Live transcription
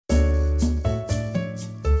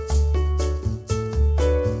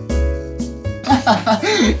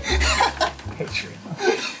Patreon.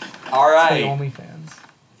 All right. OnlyFans.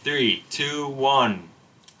 3, 2, 1.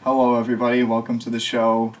 Hello, everybody. Welcome to the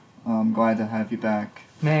show. I'm glad to have you back.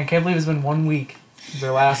 Man, I can't believe it's been 1 week since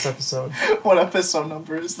our last episode. What episode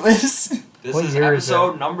number is this? This What is year is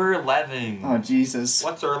episode it? number 11. Oh, Jesus.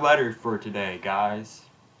 What's our letter for today, guys?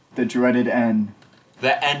 The dreaded N.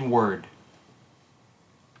 The N-word.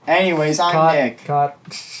 Anyways, I'm Cut, Nick. cut.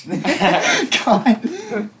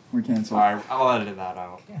 God. We're canceled. Alright, I'll edit that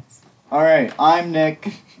out. Yes. Alright, I'm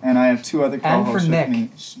Nick, and I have two other N co-hosts for with Nick. me.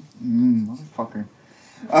 Motherfucker.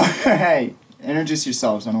 Alright, introduce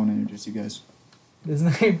yourselves. I don't want to introduce you guys.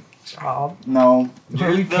 Isn't that your job? No. What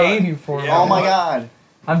are we paying you for? Yeah, Oh my what? god.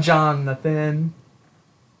 I'm Jonathan.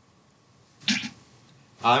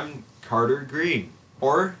 I'm Carter Green.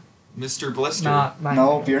 Or Mr. Blister. Not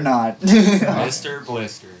Nope, you're not. Mr.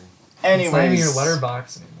 Blister. It's not even your Anyways.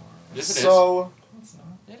 letterbox anymore. Yes, it is. So. It's not.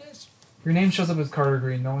 It is. Your name shows up as Carter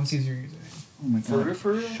Green. No one sees your username. Oh my For real, god.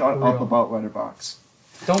 for real? Shut For up real. about Letterboxd.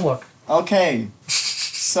 Don't look. Okay.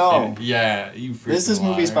 So. Yeah, you freaking This is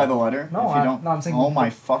movies liar. by the letter. No, if you I'm- don't, no, I'm saying- Oh my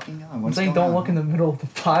fucking god! I'm What's saying going don't on? look in the middle of the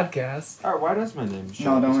podcast. Alright, why does my name show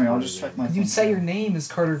No, up don't as worry. I'll Carter just Green? check my. Because you phone. say your name is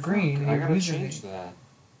Carter Green and I your gotta username. change that.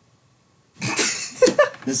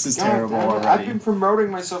 This is God terrible damn it, already. I've been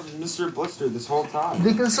promoting myself as Mr. Blister this whole time.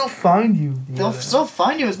 They can still find you. They'll still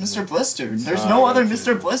find you as Mr. Blister. There's no other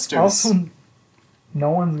Mr. Blisters. Also,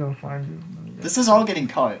 no one's gonna find you. This is all getting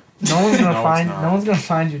cut. No one's gonna No, it's find. not. No one's gonna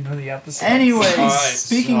find you in the episode. Anyways, Alright,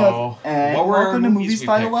 speaking so, of, and what were our welcome to movies we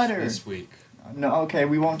by the picked letter. this week? No, okay,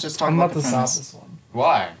 we won't just talk I'm about about the to stop premise. this one.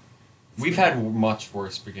 Why? We've had much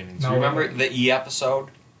worse beginnings. No, Remember we- the E episode?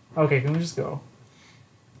 Okay, can we just go?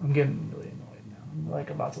 I'm getting really annoyed now. I'm like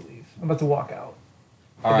about to leave. I'm about to walk out.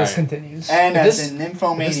 If Alright. this continues. And if as this, in if this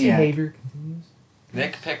Nymphomaniac. behavior continues.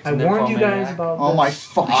 Nick picked I warned you guys Nymphomaniac. about Oh this. my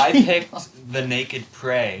fucking. I picked The Naked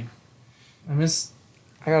Prey.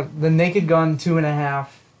 I got The Naked Gun 2.5.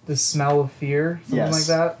 The Smell of Fear. Something Yes. like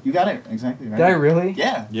that. You got it exactly right. Did I really?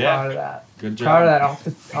 Yeah. Proud of that. Good job. Proud of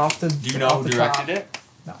that. Off the. Do you know off who the directed top. it?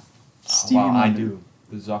 No. Stevie Well, I Wonder. do.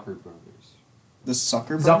 The Zucker brothers. The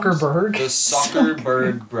Sucker Bros? Zuckerberg. The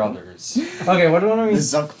Zuckerberg brothers. Okay, what do I The mean?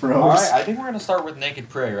 Zuck Bros. Alright, I think we're gonna start with Naked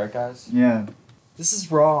Prey, right guys? Yeah. This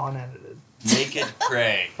is raw, unedited. Naked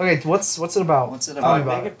Prey. Okay, what's it about? What's it Tell me about?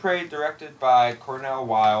 about Naked Prey, directed by Cornel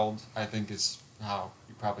Wilde, I think is how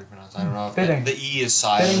you probably pronounce it. I don't know if Fitting. the E is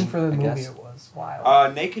silent. Fitting for the I movie guess. it was.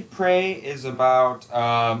 Wild. Naked Prey is about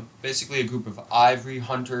basically a group of ivory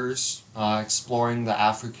hunters exploring the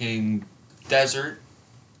African desert.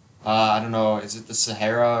 I don't know, is it the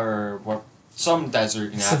Sahara or what? Some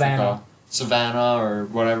desert in Savannah. Africa. Savannah or I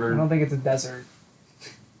whatever. don't think it's a desert.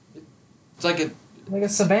 It's like a, Like a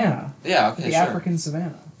savannah. yeah, okay, The sure. African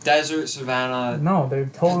savannah. Desert, Savannah. No, they're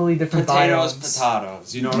totally different Potatoes, biomes.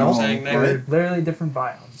 potatoes. You know what No, I'm saying, Nick? They're literally different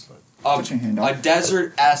biomes. But Put your hand A up.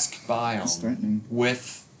 desert-esque It's biome threatening.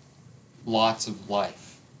 with lots of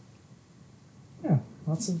life. yeah,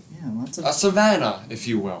 lots of. Yeah, lots of. A savanna, if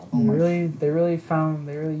you will. Oh my- They really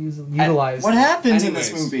utilized. What it. happens in this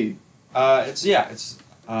Anyways. movie? It's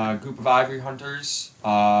a group of ivory hunters.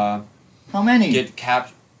 How many? Get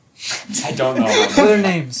captured. I don't know. What are their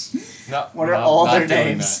names? No, What are no, all not their doing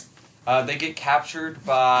names? that. They get captured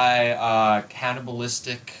by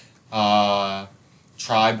cannibalistic tribe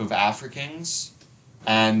of Africans,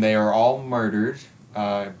 and they are all murdered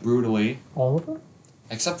brutally, All of them?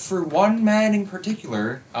 except for one man in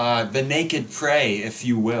particular, the Naked Prey, if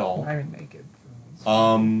you will. I mean, naked.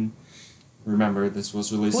 Remember, this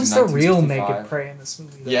was released Who's in the real 1965. naked prey in this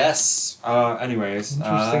movie? though? Yes. Anyways,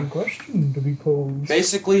 Interesting question to be posed.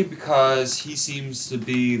 basically because he seems to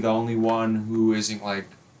be the only one who isn't like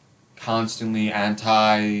constantly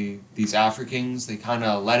anti these Africans. They kind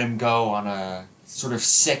of let him go on a sort of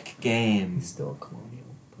sick game. He's still a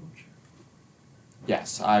colonial poacher.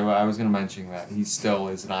 Yes, I was gonna mention that he still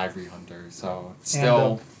is an ivory hunter, so it's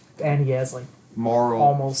still And he has like moral.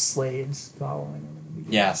 almost slaves following him in the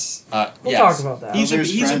beginning. Yes. We'll yes. talk about that. He's a,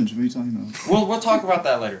 There's he's a friends. What are you talking about? We'll talk about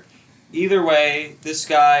that later. Either way, this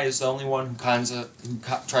guy is the only one who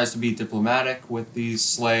tries to be diplomatic with these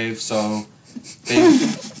slaves. So they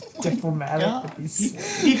Diplomatic Yeah. with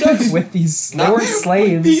these he does. with these. They Not weren't with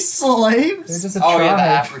slaves. These They're slaves? just a Oh tribe. yeah, the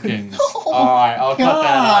Africans. Oh, All right, I'll cut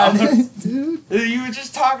that out. Dude. You were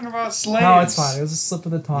just talking about slaves. No, it's fine. It was a slip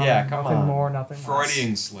of the tongue. Yeah, come nothing on. more, nothing less.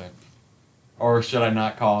 Freudian slip, or should I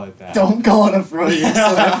not call it that? Don't call it a Freudian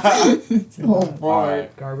slip. Oh boy.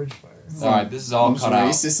 Alright. Garbage fire. All right, this is all Most cut out.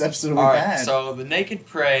 racist episode we've All right, had. so The Naked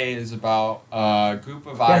Prey is about a group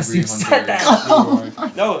of Yes, ivory you hunters. said that. who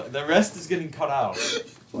are- No, the rest is getting cut out.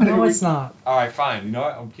 What are No, we- it's not. All right, fine. You know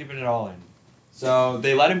what? I'm keeping it all in. So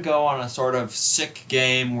they let him go on a sort of sick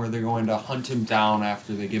game where they're going to hunt him down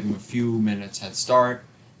after they give him a few minutes head start,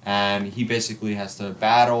 and he basically has to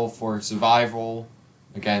battle for survival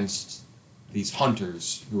against these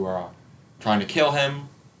hunters who are trying to kill him.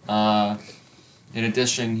 In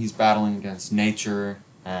addition, he's battling against nature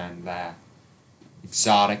and the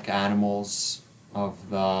exotic animals of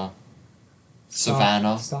the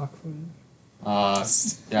savannah. Stock footage.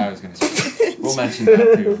 Yeah, I was gonna say. We'll mention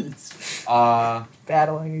that too.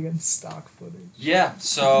 Battling against stock footage. Yeah,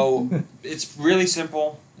 so it's really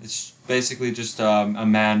simple. It's basically just a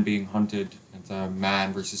man being hunted. It's a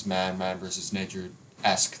man versus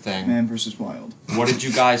nature-esque thing. Man versus Wilde. What did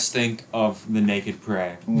you guys think of The Naked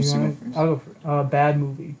Prey? I'll go for it. Bad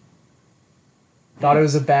movie. Thought it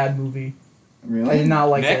was a bad movie. Really? I did not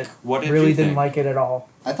like Nick, it. what did really you didn't think? like it at all.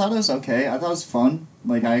 I thought it was okay. I thought it was fun.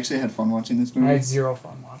 Like, I actually had fun watching this movie. I had zero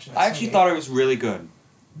fun watching it. I actually thought it was really good.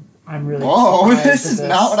 I'm really Whoa, surprised this at is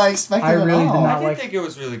not what I expected I at really all. did not I did like. think it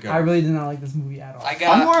was really good. I really did not like this movie at all.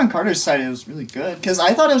 I'm more on Carter's side. It was really good. Because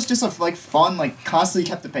I thought it was just a, like, fun, like, constantly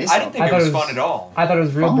kept the pace I up. didn't think it was fun at all. I thought it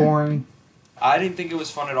was real Fun. boring. I didn't think it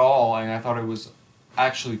was fun at all, and I thought it was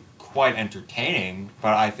actually quite entertaining,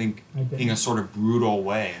 but I think in a sort of brutal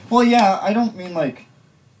way. Well, yeah, I don't mean, like,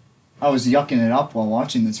 I was yucking it up while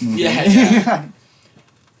watching this movie. Yeah.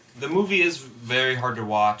 The movie is very hard to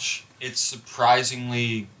watch. It's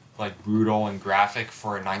surprisingly, like, brutal and graphic for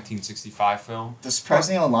a 1965 film. There's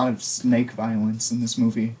surprisingly a lot of snake violence in this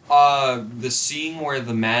movie. The scene where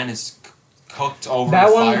the man is cooked over That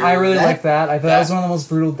the one, fire. I really liked that. I thought that was that- one of the most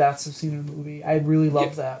brutal deaths I've seen in a movie. I really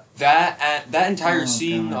loved that. That entire Oh,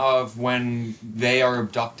 scene God. of when they are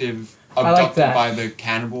abducted like that. by the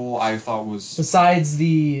cannibal, I thought was... Besides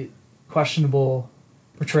the questionable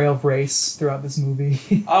portrayal of race throughout this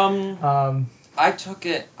movie. I took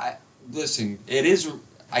it... Listen, it is...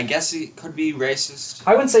 I guess it could be racist.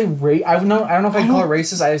 I wouldn't say I don't know if I'd call it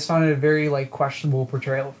racist. I just found it a very like questionable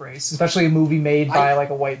portrayal of race, especially a movie made by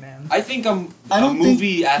like a white man. I think a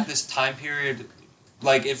movie at this time period,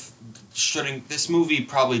 like this movie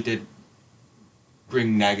probably did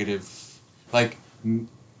bring negative, like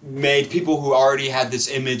made people who already had this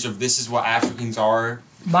image of this is what Africans are.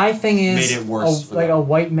 My thing is Made it worse for like them. a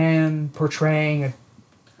white man portraying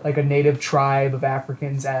a native tribe of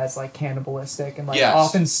Africans as like cannibalistic and like Yes.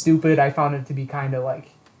 often stupid. I found it to be kind of like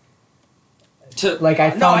I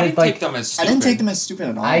found didn't take them as I stupid. didn't take them as stupid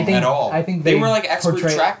at all. I think they were like expert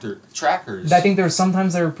portray- trackers. I think there were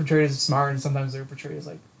sometimes they were portrayed as smart and sometimes they were portrayed as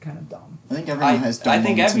like kind of dumb. I think everyone has dumb I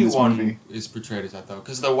think moments in this everyone movie. is portrayed as that though,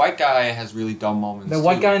 because the white guy has really dumb moments. The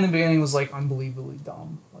white too. guy in the beginning was like unbelievably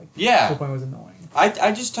dumb. Like Yeah. to the point it was annoying.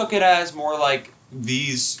 I just took it as more like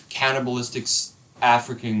these cannibalistic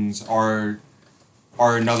Africans are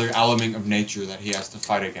another element of nature that he has to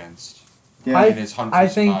fight against. Yeah. in his hunt for I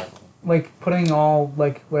think survival. like putting all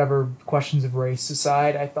like whatever questions of race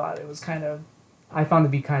aside, I thought it was kind of. I found it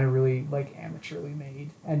to be kind of really like amateurly made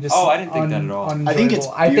and just. Oh, I didn't think that at all. I think it's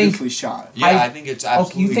unenjoyable. beautifully shot. Yeah, I think it's you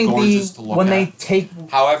absolutely think gorgeous to look when at. they take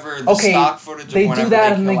However, the okay, stock footage of they whenever do that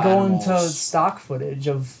they and they kill go animals, into stock footage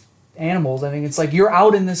of animals. I think it's like you're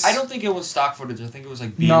out in this. I don't think it was stock footage. I think it was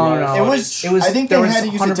like No, B-roll no, footage. It was. I think there they was had to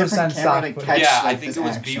use a 100% different stock camera to footage. catch. Yeah, I like, think the it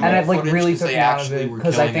was action. B-roll. And it like footage really 'cause took they me out of actually it were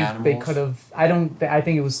because I killing think they animals. could have. I don't. I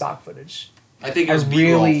think it was stock footage. I think it I was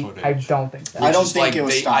B-roll really. footage. I don't think that. I don't Which is think like it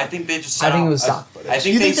was they, stock. I think they just. I think sent it was out stock a- footage. I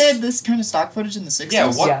think You think they s- had this kind of stock footage in the 60s? Yeah,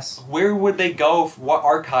 what? Yes. Where would they go? What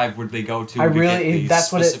archive would they go to? I to get really. these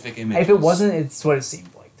That's what it. specific images? If it wasn't, it's what it seemed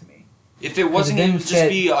like to me. If it wasn't, it didn't would just fit-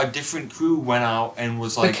 be a different crew went out and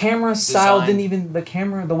was like. The camera style designed- didn't even. The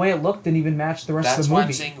camera, the way it looked, didn't even match the rest That's of the why movie.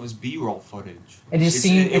 I'm saying it was B-roll footage. It just It's-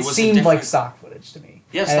 seemed. It was a seemed like different- stock footage to me.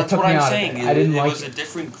 Yes, And it that's took what me I'm out of saying. it. I didn't like was it. a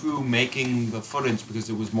different crew making the footage because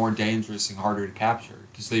it was more dangerous and harder to capture.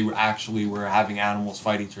 Because they were actually having animals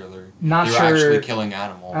fight each other. Not they were sure. actually killing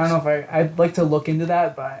animals. I don't know if I'd like to look into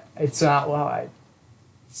that, but it's not how I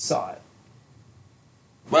saw it.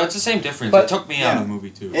 Well, it's the same difference. But- it took me out yeah. of the movie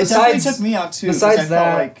too. It definitely Besides- took me out too. besides Because I that-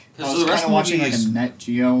 felt like I Because was the rest kind of of the watching movie like a is Net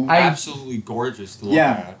Geo. Absolutely gorgeous to look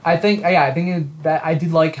Yeah. at. I think that I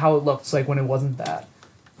did like how it looked like when it wasn't that.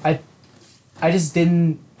 I just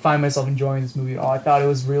didn't find myself enjoying this movie at all. I thought it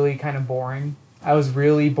was really kind of boring. I was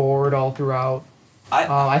really bored all throughout.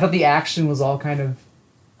 I thought the action was all kind of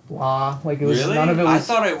blah. Like it was Really? none of it I was.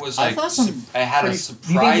 thought it was I like thought some I had a pretty-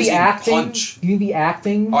 Do you think the surprising acting? punch. Do you think the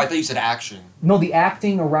acting? Oh, I thought you said action. No, the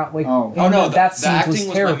acting around like. Oh. in Oh no, that the scene acting was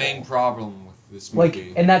was terrible. my main problem with this Like,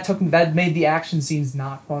 movie. and that made the action scenes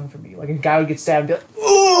not fun for me. Like a guy would get stabbed and be like,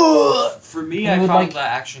 "Ugh!" For me, and I would, found like- the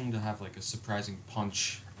action to have like a surprising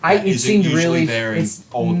punch. that it isn't seemed usually really there in it's,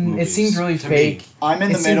 old movies. It seemed really to me. fake. I'm in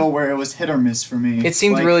It the seemed- middle where it was hit or miss for me. It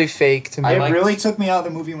seemed Like, really fake to me. I It liked- really took me out of the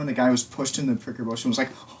movie when the guy was pushed in the pricker bush and was like,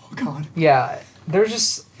 oh god. Yeah, there's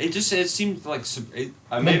just It seemed like the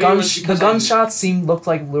maybe it was the because gunshots looked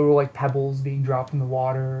like little like pebbles being dropped in the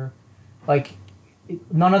water, like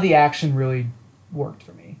none of the action really worked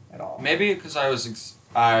for me at all. Maybe because I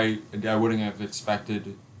wouldn't have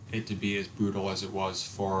expected it to be as brutal as it was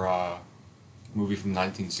for a movie from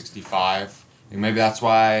 1965. And maybe that's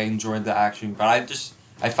why I enjoyed the action. But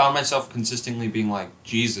I found myself consistently being like,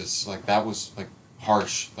 Jesus, like that was like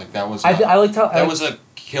harsh. Like that was. I liked how that was a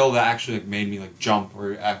kill that actually like made me like jump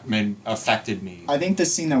or affected me. I think the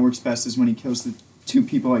scene that works best is when he kills the two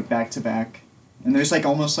people like back to back, and there's like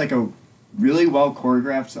almost like a really well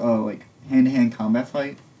choreographed like hand-to-hand combat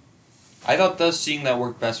fight. I thought the scene that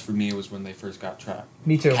worked best for me was when they first got trapped.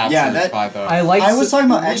 Me too. Captured Yeah, that- by the. I liked I was talking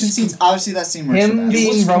about it was action scenes. Obviously, that scene works him the best. being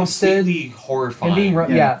it was roasted completely horrifying. and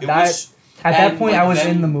being Yeah. It that was, at that and, point like, I was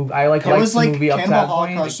them- in the movie. I liked It was the like movie up to Cannibal that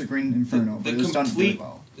point. Holocaust or Green Inferno, but it was done really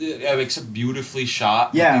well. Except beautifully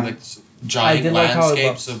shot. Yeah. Like giant did like how it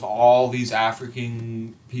landscapes looked. of all these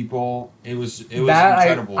African people. It was that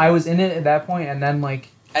incredible. I was in it at that point, and then like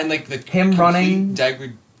and like the him complete running-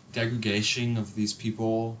 degradation of these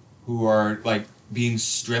people who are like being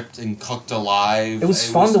stripped and cooked alive. It was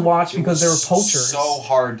fun to watch because they were was poachers. So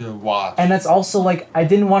hard to watch. and that's also like I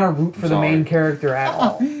didn't want to root for the Sorry. main character at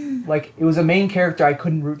all. Like it was a main character I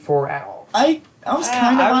couldn't root for at all. I was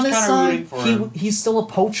kind of I on was his kinda side. rooting for him. He's still a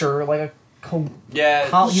poacher, like a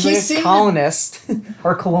Yeah, he's He like a seemed- colonist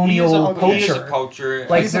or colonial poacher. He is a poacher.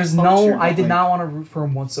 Like He's a there's poacher, I but, did like- not want to root for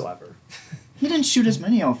him whatsoever. He didn't shoot as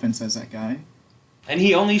many elephants as that guy. And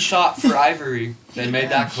he only shot for ivory. They made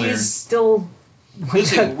that clear. He's still like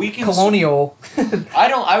Listen, a we can colonial.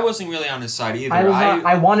 I wasn't really on his side either.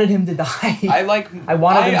 I wanted him to die. I like. I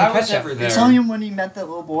wanted him to I was catch him. never You're there. telling him when he met that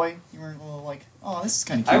little boy, you were a little like, oh, this is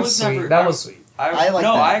kind of I cute. was Sweet. never. That was sweet. I like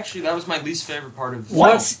no, that. I actually that was my least favorite part of the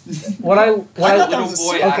What? film. What I I The thought that little was a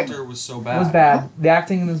boy okay. actor was so bad. was bad. The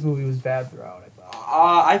acting in this movie was bad throughout. I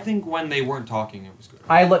thought. I think when they weren't talking, it was good.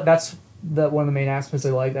 That's one of the main aspects I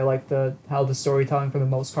liked. I liked how the storytelling for the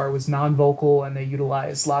most part was non-vocal, and they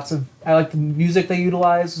utilized lots of. I liked the music they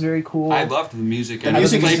utilized. Was very cool. I loved the music. The and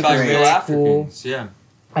music it was is played by great. real It's cool. Africans. Yeah.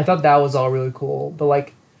 I thought that was all really cool, but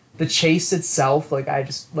like the chase itself, like I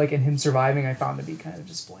just like in him surviving, I found to be kind of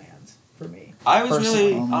just bland for me. I was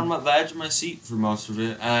Personally. really on the edge of my seat for most of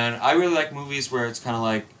it, and I really like movies where it's kind of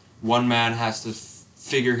like one man has to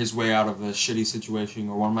figure his way out of a shitty situation,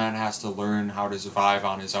 or one man has to learn how to survive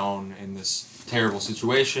on his own in this terrible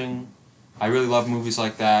situation. I really love movies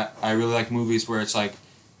like that. I really like movies where it's like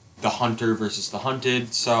the hunter versus the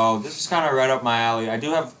hunted. So this is kind of right up my alley. I do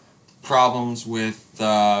have problems with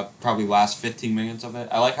the probably last 15 minutes of it.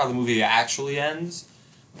 I like how the movie actually ends,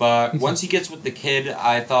 but once he gets with the kid,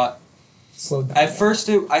 I thought Slowed down. at first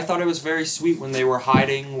I thought it was very sweet when they were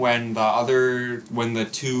hiding when the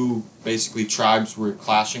two basically tribes were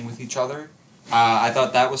clashing with each other. I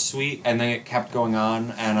thought that was sweet, and then it kept going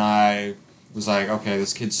on, and I was like, okay,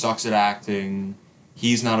 this kid sucks at acting.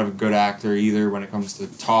 He's not a good actor either when it comes to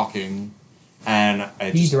talking, and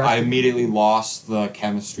I immediately lost the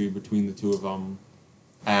chemistry between the two of them,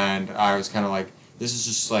 and I was kind of like, this is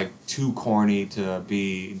just like too corny to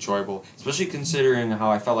be enjoyable, especially considering how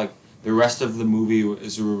I felt like the rest of the movie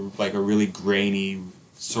is like a really grainy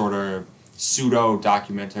sort of pseudo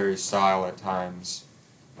documentary style at times.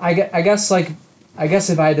 I guess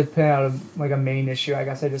if I had to pin out a main issue, I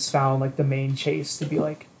guess I just found like the main chase to be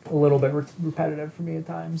like a little bit repetitive for me at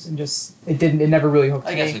times, and just it never really hooked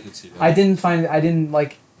me. I guess I could see that. I didn't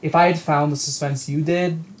like if I had found the suspense you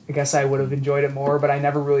did, I guess I would have enjoyed it more, but I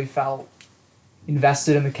never really felt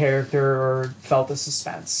invested in the character or felt the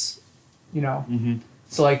suspense, you know. Mm-hmm.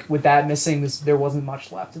 So like with that missing, there wasn't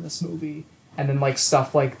much left in this movie, and then like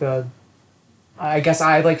stuff like I guess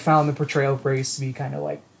I like found the portrayal of race to be kind of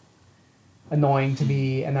like annoying to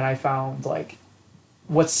me, and then I found like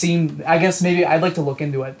what seemed, I guess maybe I'd like to look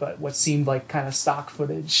into it, but what seemed like kind of stock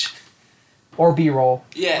footage or B-roll.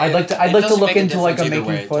 Yeah, I'd like to look into like a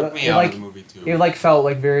making footage. It like felt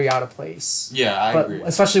like very out of place. Yeah, I agree.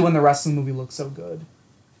 Especially when the rest of the movie looked so good.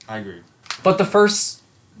 I agree. But the first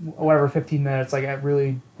 15 minutes, like it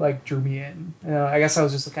really like drew me in. I guess I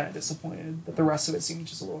was just kind of disappointed that the rest of it seemed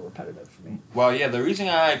just a little repetitive for me. Well, yeah, the reason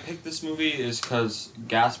I picked this movie is because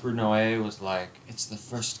Gaspar Noé was like, it's the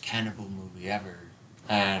first cannibal movie ever.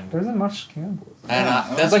 And There isn't much cannibalism. And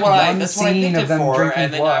Yeah, that's like what I one picked scene it of them for, drinking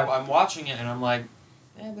and then blood. I'm watching it, and I'm like,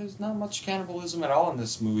 there's not much cannibalism at all in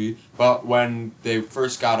this movie. But when they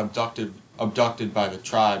first got abducted abducted by the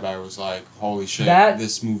tribe, I was like, holy shit,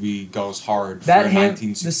 this movie goes hard for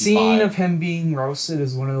 1965. The scene of him being roasted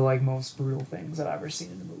is one of the like most brutal things that I've ever seen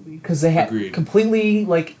in the movie. Because they had completely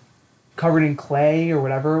like covered in clay or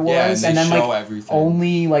whatever it was, and then like everything.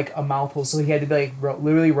 Only like a mouthful, so he had to be like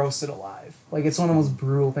literally roasted alive. Like it's one of the most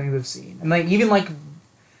brutal things I've seen. And like even like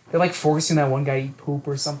they're like forcing that one guy to eat poop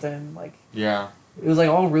or something. Like it was like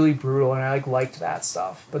all really brutal, and I like liked that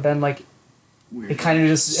stuff. But then like it kind of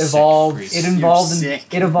just evolved. It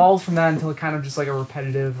evolved from that until it kind of just like a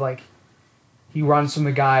repetitive like. He runs from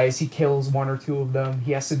the guys. He kills one or two of them.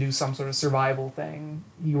 He has to do some sort of survival thing.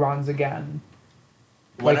 He runs again.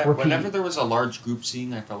 Whenever there was a large group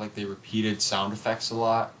scene, I felt like they repeated sound effects a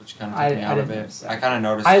lot, which kind of took me out of it. I kind of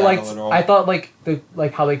noticed that a little. I thought like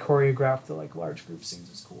how they choreographed the like large group scenes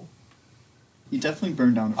was cool. You definitely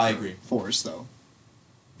burned down a forest though.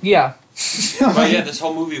 Yeah. But yeah, this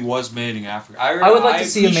whole movie was made in Africa. I would like to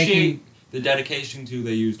see him making the dedication to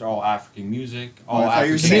they used all African music, all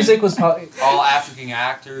African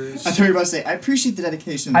actors. I thought you were about to say I appreciate the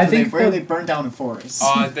dedication. They burned down a forest.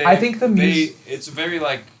 I think the music. It's very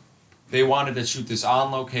like they wanted to shoot this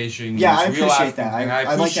on location. Yeah, I appreciate that.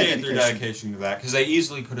 I appreciate their dedication to that because they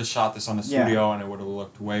easily could have shot this on a studio and it would have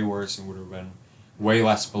looked way worse and would have been way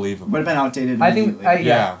less believable. Would have been outdated.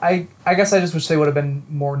 I guess I just wish they would have been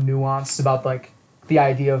more nuanced about like the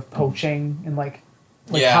idea of poaching and like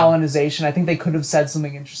colonization. I think they could have said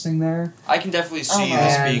something interesting there. I can definitely see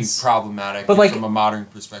this being problematic, but like from a modern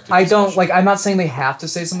perspective. I'm not saying they have to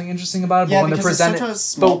say something interesting about it. But when they're presenting, it's such a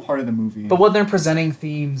small part of the movie. But when they're presenting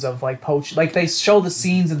themes of like poach, like they show the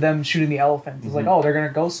scenes of them shooting the elephant. It's like, oh, they're gonna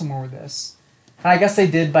go somewhere with this. And I guess they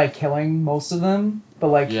did by killing most of them. But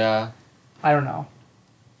like, I don't know.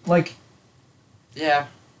 Like,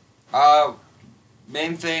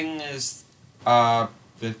 main thing is the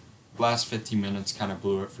last 15 minutes kind of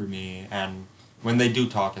blew it for me, and when they do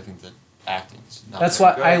talk, I think the acting's not that's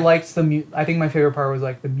why good. I liked I think my favorite part was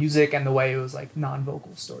like the music and the way it was like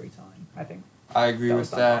non-vocal storytelling. I think I agree with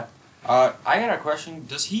that. I got a question.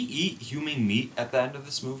 Does he eat human meat at the end of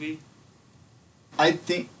this movie? I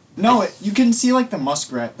think no. You can see like the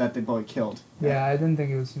muskrat that the boy killed. Yeah, I didn't think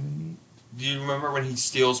it was human meat. Do you remember when he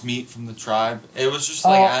steals meat from the tribe? It was just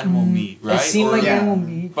like animal meat, right? It seemed like animal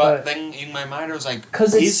meat. But then in my mind I was like,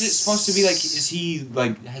 is it supposed to be like,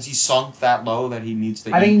 has he sunk that low that he needs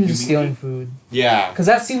to eat? I think he's just stealing food. Yeah. Because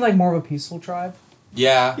that seemed like more of a peaceful tribe.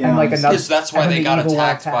 Yeah. And like another. Because that's why they got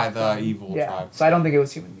attacked by the evil tribe. So I don't think it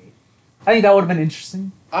was human meat. I think that would have been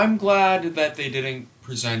interesting. I'm glad that they didn't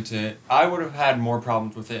present it. I would have had more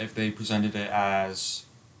problems with it if they presented it as,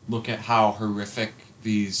 look at how horrific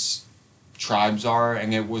these tribes are,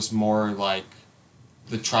 and it was more like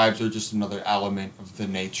the tribes are just another element of the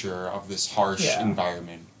nature of this harsh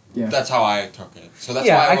environment. Yeah. That's how I took it. So that's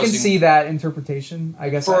why I can see that interpretation. I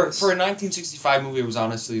guess for a 1965 movie, it was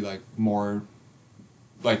honestly like more,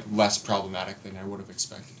 like less problematic than I would have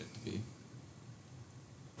expected it to be.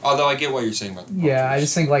 Although I get what you're saying about the cultures. I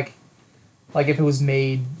just think like if it was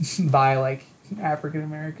made by like African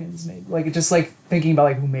Americans, like just like thinking about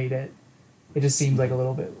like who made it, it just seems like a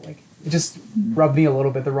little bit like. It just rubbed me a little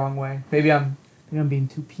bit the wrong way. Maybe I'm being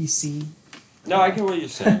too PC. No, I get what you're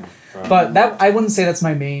saying. But that I wouldn't say that's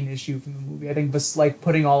my main issue from the movie. I think just like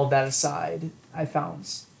putting all of that aside, I found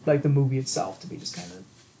like the movie itself to be just kind of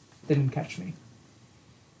didn't catch me.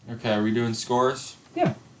 Okay, are we doing scores?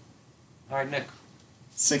 Yeah. All right, Nick.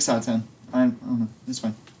 6 out of 10. I don't know. It's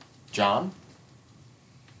fine. John?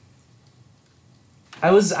 I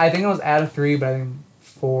think I was at a 3, but I think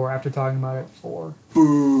 4 after talking about it. 4.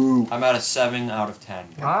 Boo. I'm at a 7 out of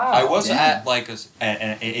 10. Wow. I was at like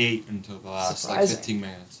an 8 until the last like 15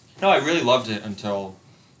 minutes. No, I really loved it until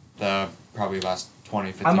the probably last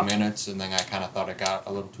 20, 50 minutes, and then I kind of thought it got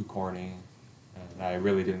a little too corny, and I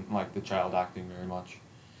really didn't like the child acting very much.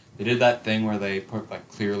 They did that thing where they put like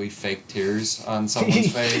clearly fake tears on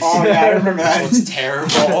someone's face. Oh yeah, I remember that. It was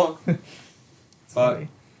terrible. But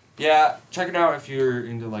yeah, check it out if you're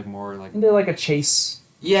into like more like into like a chase.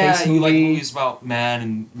 Yeah, chase you movie. like movies about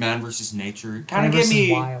man versus nature. Kind of give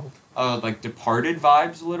me Wilde. Like Departed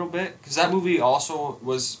vibes a little bit, because that movie also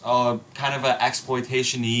was kind of an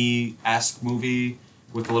exploitation-y-esque movie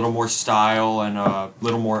with a little more style and a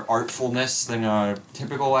little more artfulness than a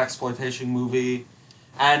typical exploitation movie.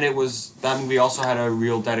 And that movie also had a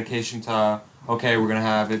real dedication to, okay, we're going to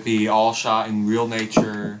have it be all shot in real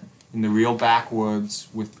nature, in the real backwoods,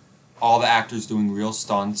 with all the actors doing real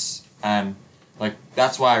stunts. And, like,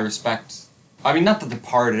 that's why I respect... I mean, not The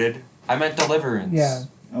Departed. I meant Deliverance. Yeah.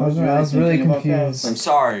 I was really confused. I'm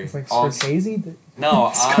sorry. It's like Scorsese?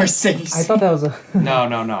 No, Scorsese. I thought that was a. no.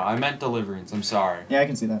 I meant Deliverance. I'm sorry. Yeah, I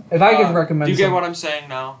can see that. If I could recommend. Do you get what I'm saying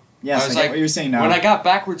now? Yes, I get what you're saying now. When I got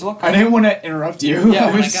backwards look, I didn't want to interrupt you.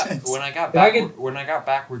 Yeah, when I got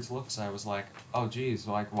backwards looks, I was like, oh geez,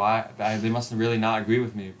 like why? They must really not agree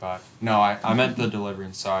with me. But no, I meant the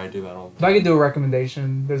Deliverance. Sorry, I do that all the time. If I could do a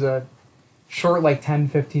recommendation, there's a short, like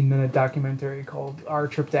 10-15 minute documentary called Our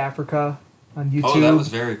Trip to Africa on YouTube. Oh, that was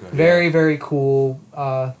very good. Very cool.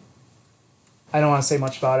 I don't want to say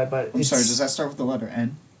much about it, but I'm sorry. Does that start with the letter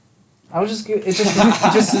N? I was just it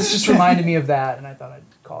just reminded me of that, and I thought I'd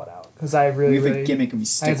call it out because I really We have a gimmick and we I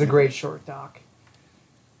stick think it's a with great it. short doc.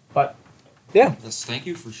 But yeah, Yes, thank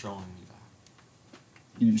you for showing me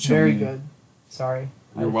that. You didn't show very me. good. Sorry.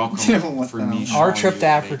 You're welcome What for the me. hell? Our showing trip you to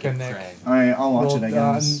Naked Africa, Nick. Prey. All right, I'll watch it. I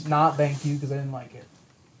Well, guess. not thank you because I didn't like it.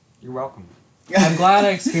 You're welcome. I'm glad I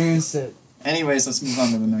experienced it. Anyways, let's move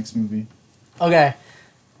on to the next movie. Okay.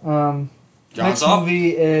 John's Next up.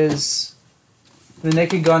 movie is The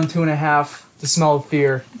Naked Gun 2.5, The Smell of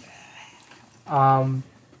Fear.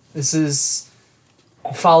 This is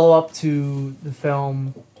a follow-up to the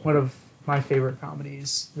film, one of my favorite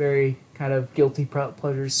comedies. Very kind of guilty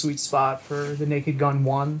pleasure sweet spot for The Naked Gun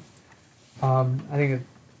 1. I think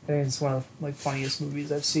it's one of the funniest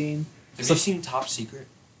movies I've seen. Have you seen Top Secret?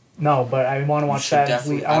 No, but I want to watch that.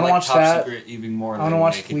 Definitely. I want to like watch Top that. Secret even more I than want to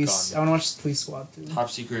watch Naked Police. I Gun. want to watch Police Squad too. Top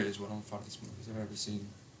Secret is one of the funniest movies I've ever seen.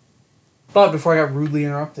 But before I got rudely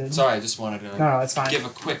interrupted. Sorry, I just wanted to No, it's fine. give a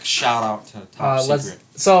quick shout out to Top Secret.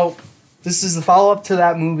 So, this is the follow up to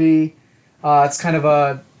that movie. It's kind of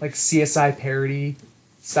a like CSI parody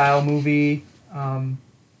style movie.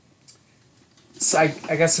 So I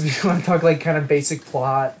guess if you want to talk like kind of basic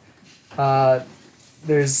plot,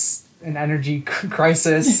 there's an energy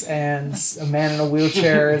crisis and a man in a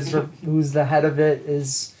wheelchair who's the head of it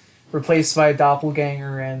is replaced by a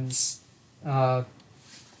doppelganger and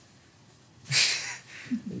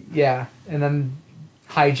yeah, and then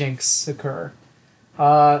hijinks occur.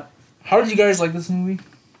 How did you guys like this movie?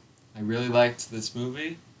 I really liked this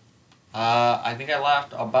movie. I think I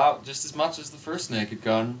laughed about just as much as the first Naked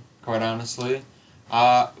Gun, quite honestly.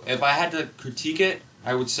 If I had to critique it,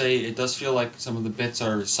 I would say it does feel like some of the bits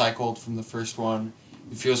are recycled from the first one.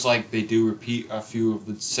 It feels like they do repeat a few of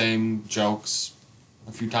the same jokes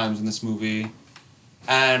a few times in this movie.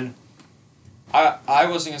 And I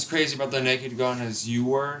wasn't as crazy about the Naked Gun as you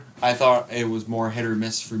were. I thought it was more hit or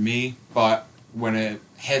miss for me, but when it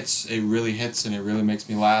hits, it really hits and it really makes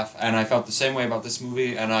me laugh. And I felt the same way about this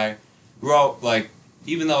movie, and I wrote, like,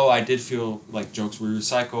 even though I did feel like jokes were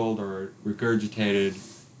recycled or regurgitated,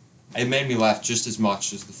 it made me laugh just as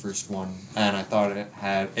much as the first one, and I thought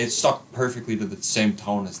it stuck perfectly to the same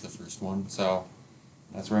tone as the first one, so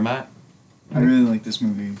that's where I'm at. I really like this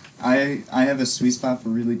movie. I have a sweet spot for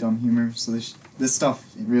really dumb humor, so this stuff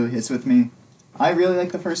really hits with me. I really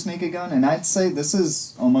like the first Naked Gun, and I'd say this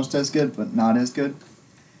is almost as good, but not as good.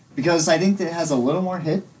 Because I think it has a little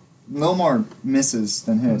more misses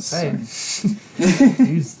than hits.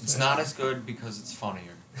 It's not as good because it's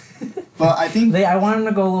funnier. But I think... I wanted them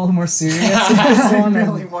to go a little more serious in this I one.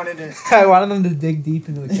 really wanted it. I wanted them to dig deep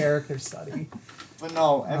into the character study. But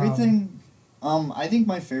no, everything... I think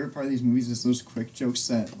my favorite part of these movies is those quick jokes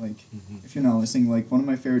that, like, if you're not listening, like, one of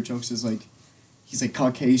my favorite jokes is, like, he's, like,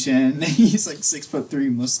 Caucasian, he's, like,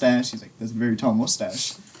 6'3", mustache, he's, like, this very tall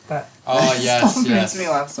mustache. Yes. Makes me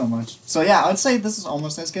laugh so much. So, yeah, I would say this is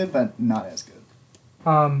almost as good, but not as good.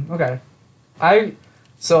 Okay. I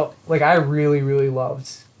really, really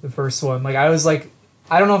loved the first one. Like, I was, like,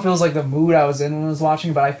 I don't know if it was, like, the mood I was in when I was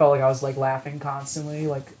watching, but I felt like I was, like, laughing constantly.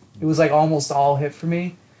 Like, it was, like, almost all hit for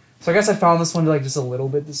me. So I guess I found this one, like, just a little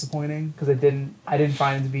bit disappointing, because I didn't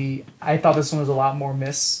find it to be... I thought this one was a lot more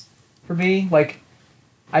miss for me. Like,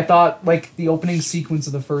 I thought, like, the opening sequence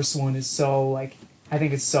of the first one is so, like... I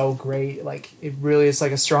think it's so great. Like, it really is,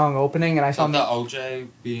 like, a strong opening, and I found the OJ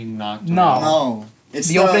being knocked No. around? No. It's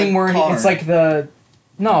the opening where car. it's like the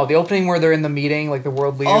opening where they're in the meeting, like the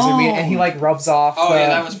world leaders are meeting, and he like rubs off. Yeah,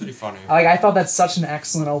 that was pretty funny. Like, I thought that's such an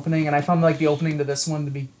excellent opening, and I found like the opening to this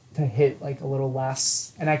one to hit like a little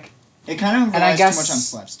less, and it kind of relies too much on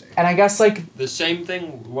slapstick. And I guess like the same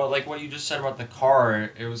thing. Well, like what you just said about the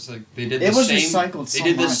car, it was like they did recycled so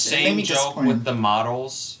They did the much. same joke with the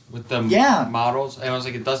models, models, and I was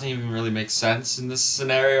like, it doesn't even really make sense in this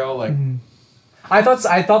scenario. Like. Mm-hmm. I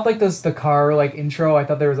thought like the car like intro. I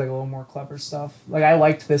thought there was like a little more clever stuff. Like I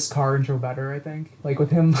liked this car intro better. I think like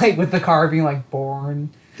with him like with the car being like born.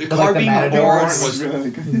 The car being born was really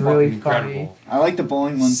good. It was really incredible. funny. I like the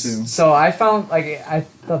bowling one too. So I found like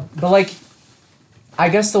the like I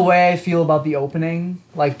guess the way I feel about the opening,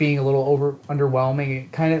 like being a little underwhelming,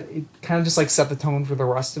 it kind of just like set the tone for the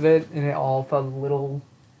rest of it, and it all felt a little.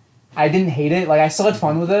 I didn't hate it. Like I still had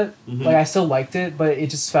fun with it. Mm-hmm. Like I still liked it, but it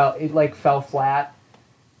just fell flat,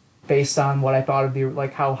 based on what I thought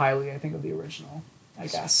of how highly I think of the original. I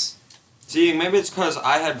guess. See, maybe it's because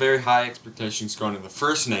I had very high expectations going to the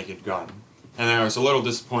first Naked Gun, and then I was a little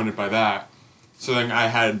disappointed by that. So then I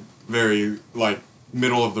had very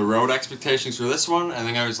middle of the road expectations for this one, and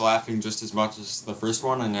then I was laughing just as much as the first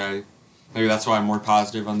one, and maybe that's why I'm more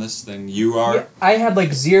positive on this than you are. Yeah, I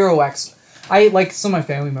had zero some of my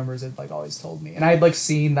family members had always told me, and I had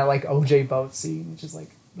seen that OJ boat scene, which is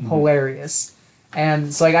hilarious,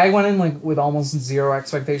 and so I went in with almost zero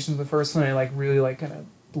expectations the first one, and it really kind of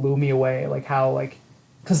blew me away, how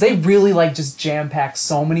because they really just jam packed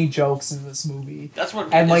so many jokes in this movie. That's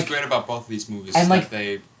what is great about both of these movies, and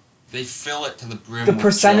they fill it to the brim. The with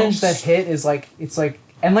percentage jokes. that hit is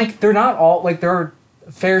and they're not all there are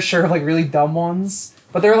a fair share of really dumb ones,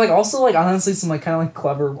 but there are also honestly some kind of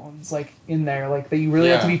clever ones in there that you really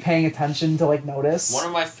have to be paying attention to notice. One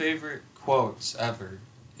of my favorite quotes ever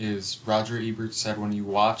is Roger Ebert said, "When you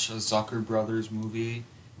watch a Zucker Brothers movie,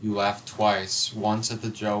 you laugh twice, once at the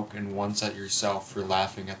joke and once at yourself for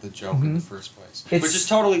laughing at the joke in the first place." Which is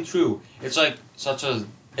totally true. It's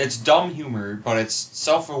it's dumb humor, but it's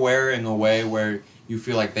self-aware in a way where you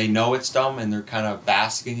feel like they know it's dumb and they're kind of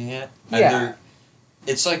basking in it. And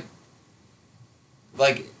it's like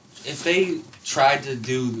if they tried to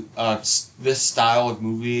do this style of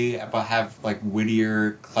movie but have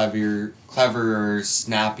wittier, cleverer,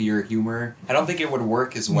 snappier humor, I don't think it would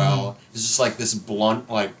work as well. It's just this blunt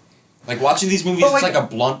watching these movies, it's a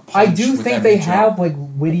blunt punch. I do think they have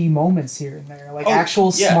witty moments here and there,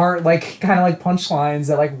 actual smart kind of punchlines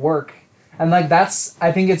that work, and that's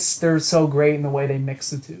I think they're so great in the way they mix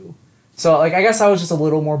the two. So I guess I was just a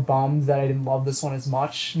little more bummed that I didn't love this one as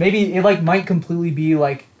much. Maybe it might completely be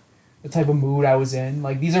the type of mood I was in.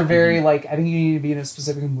 These are very I think you need to be in a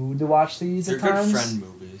specific mood to watch these. They're at times. Good friend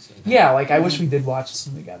movies. I think. Yeah, I wish we did watch this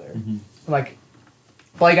one together.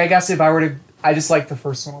 I guess if I were to. I just liked the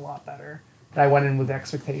first one a lot better. And I went in with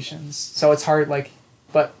expectations. So it's hard,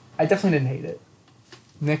 but I definitely didn't hate it.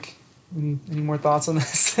 Nick, any more thoughts on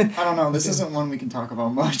this? I don't know. This isn't one we can talk about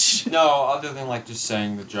much. No, other than just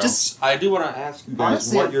saying the jokes. I do want to ask you guys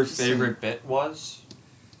honestly, what your favorite bit was.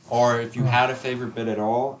 Or if you had a favorite bit at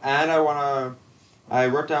all. And I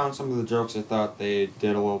wrote down some of the jokes I thought they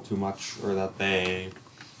did a little too much or that they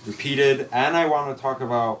repeated. And I want to talk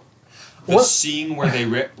about the scene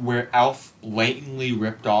where Alf blatantly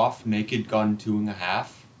ripped off Naked Gun 2.5.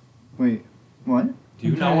 Wait, what? Do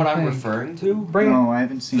you know what I'm referring to? No, I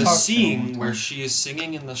haven't seen the scene where she is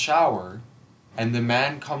singing in the shower, and the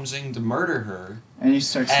man comes in to murder her, and you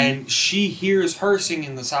start singing. And she hears her sing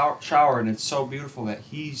in the shower, and it's so beautiful that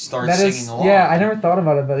he starts singing along. Yeah, I never thought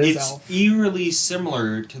about it, but it's Alf. Eerily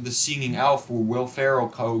similar to the singing Alf, where Will Ferrell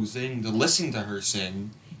goes in to listen to her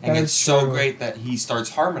sing. And it's so great that he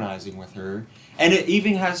starts harmonizing with her. And it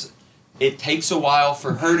even has... It takes a while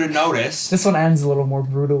for her to notice. This one ends a little more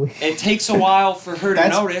brutally. It takes a while for her to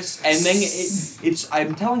notice. And then it's...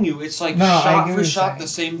 I'm telling you, it's shot for shot the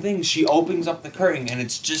same thing. She opens up the curtain and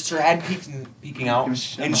it's just her head peeking out.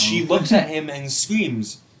 And she looks at him and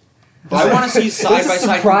screams. I want to see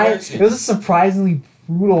side-by-side comparison. It was a surprisingly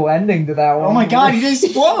brutal ending to that one. Oh my god, he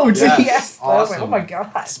explodes! Yes, awesome. I was like, oh my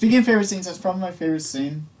god. Speaking of favorite scenes, that's probably my favorite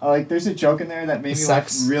scene. There's a joke in there that made me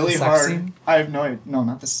laugh really hard. Scene? I have no idea. No,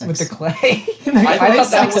 not the sex with the scene. clay. I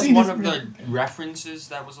thought that was one of the references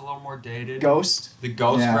that was a little more dated. Ghost? The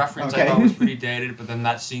ghost reference I thought was pretty dated, but then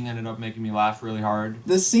that scene ended up making me laugh really hard.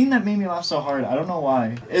 The scene that made me laugh so hard, I don't know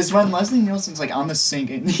why, is when Leslie Nielsen's on the sink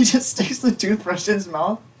and he just sticks the toothbrush in his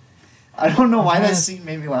mouth. I don't know why that scene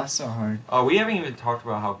made me laugh so hard. Oh, we haven't even talked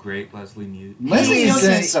about how great Leslie Nielsen is. Leslie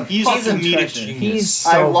Nielsen is a comedic genius.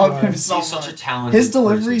 I love him so much. He's such a talented His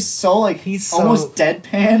delivery's so he's almost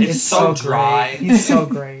deadpan. It's so dry. He's so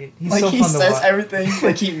great. He's so fun to watch. He says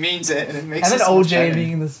everything he means it, and it makes. And then OJ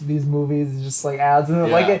being in these movies is just adds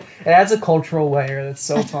it adds a cultural layer that's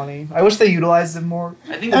so funny. I wish they utilized it more.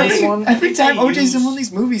 I think every time OJ's in one of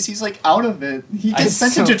these movies, he's out of it. He gets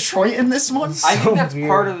sent to Detroit in this one. I think that's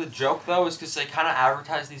part of the joke though, is because they kind of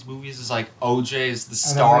advertise these movies as OJ is the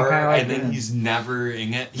star, and then he's never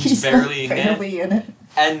in it. He's barely in it.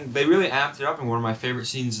 And they really amped it up. And one of my favorite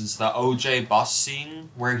scenes is the OJ bus scene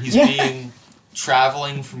where he's being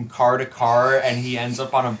traveling from car to car, and he ends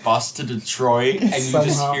up on a bus to Detroit, and you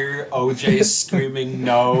just hear OJ screaming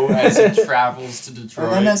no as he travels to Detroit.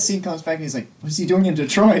 And then that scene comes back, and he's like, "What's he doing in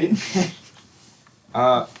Detroit?"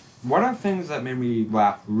 one of the things that made me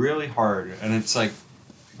laugh really hard, and it's like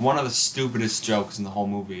one of the stupidest jokes in the whole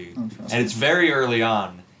movie, and it's very early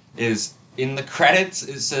on, is in the credits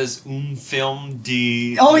it says film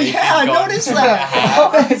de. Oh yeah, I noticed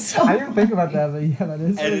that. I didn't think about that, but yeah, that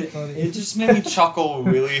is really funny. It just made me chuckle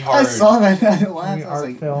really hard. I saw that. I laughed. I was art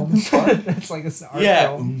like, film. It's like an art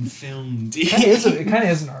film. Film de. It kind of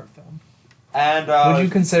is an art film. And would you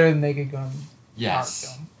consider the Naked Gun yes.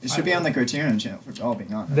 art film? It should be on the Criterion channel, for all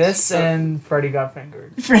being honest. This and Freddy Got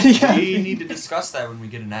Fingered. Freddy got We need to discuss that when we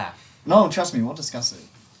get an F. No, trust me, we'll discuss it.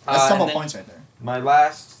 That's double points right there. My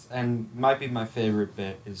last and might be my favorite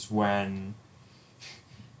bit is when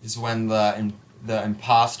the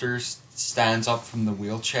imposter stands up from the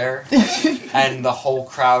wheelchair and the whole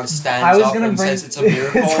crowd stands up and says it's a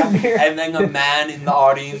miracle, and then a man in the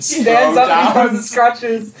audience stands up and throws his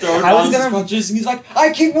crutches. And he's like, I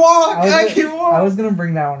can walk. I was gonna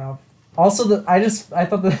bring that one up. Also, I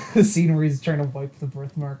thought the scene where he's trying to wipe the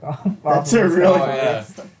birthmark off. That's a really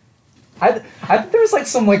I think there was like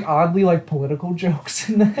some like oddly like political jokes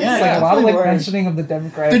in this. Yeah, like a lot of like were. mentioning of the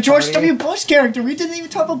Democratic The George Party. W. Bush character. We didn't even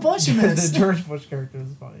talk about Bush in this. The George Bush character was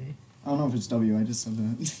funny. I don't know if it's W. I just said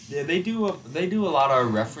that. Yeah, they do a lot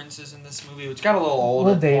of references in this movie, which got a little old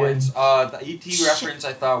A little at points. dated. The E.T. reference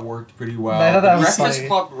I thought worked pretty well. I thought that The was Breakfast funny.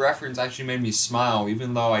 Club reference actually made me smile,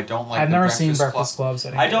 even though I don't like. I've the never Breakfast seen Club. Breakfast Club.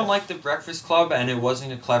 So I don't like the Breakfast Club, and it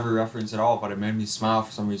wasn't a clever reference at all, but it made me smile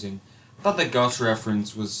for some reason. I thought the Ghost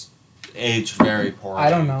reference was aged very poorly. I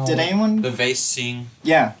don't know. Did anyone? The vase scene.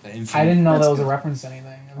 Yeah. The infinite. I didn't know That's that was a good. reference to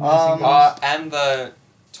anything. I've never seen Ghost. And the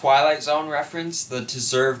Twilight Zone reference, the To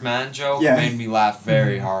Serve Man joke, Yeah. made me laugh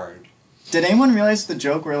very hard. Did anyone realize the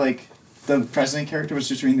joke where like the president character was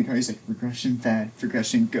just reading the card? He's like, regression bad,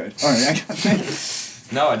 progression good. All right, I got that.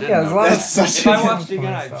 No, I didn't. Yeah, there's know a lot that. of- That's such If a I watched it funny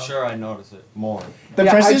again, I'm stuff. sure I'd notice it more. The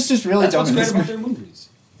Yeah, president's just really That's dumb what's in great this about movie. their movies.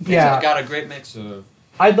 Yeah. It's got a great mix of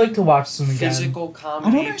I'd like to watch some again. physical I don't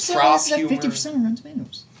comedy, understand why prop this is at humor, 50% on Rotten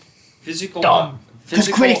Tomatoes. physical, Dumb. Because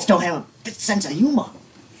physical, critics don't have a sense of humor.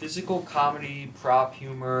 physical comedy, prop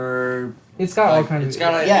humor. It's got all Like, kinds it's of.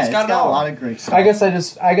 got a- Yeah, it's got it a all. lot of great stuff. I guess I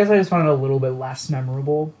just found it a little bit less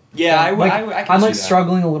memorable. Yeah, I Like, can I'm see like that.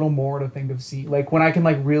 struggling a little more to think of like when I can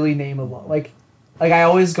like really name a lot. Like I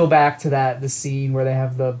always go back to the scene where they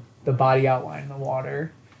have the body outline in the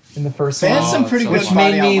water in the first They had one. some pretty so good Which fun.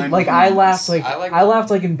 body made me outline like movements. I laughed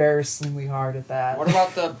like embarrassingly hard at that. What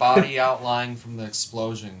about the body outline from the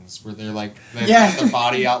explosions, where they've Yeah. got the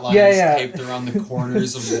body outlines Yeah. taped around the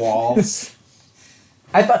corners of walls?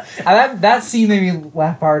 I thought that scene made me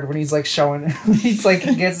laugh hard when he's like showing he's like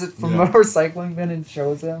he gets it from Yeah. a recycling bin and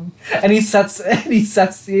shows him and he has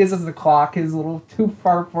the clock is a little too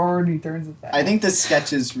far forward and he turns it back. I think the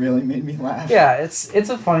sketches really made me laugh. Yeah, it's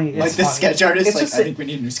a funny. It's Like the funny. sketch artist, It's like just I think we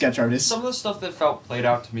need a new sketch artist. Some of the stuff that felt played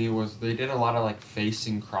out to me was they did a lot of like face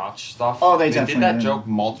and crotch stuff. Oh, they did definitely that did. joke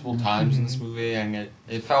multiple times in this Mm-hmm. movie, and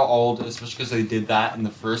it felt old, especially because they did that in the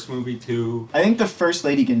first movie too. I think the first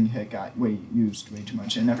lady getting hit got used way too much.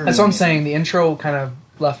 It never. That's really what I'm made saying. The intro kind of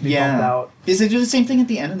left me Yeah. bummed out Because they do the same thing at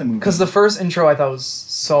the end of the movie. because the first intro I thought was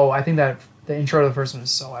so. I think that the intro to the first one is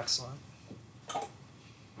so excellent.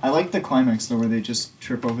 I like the climax though, where they just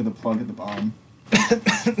trip over the plug at the bottom.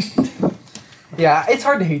 Yeah, it's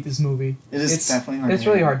hard to hate this movie. It is definitely hard. It's to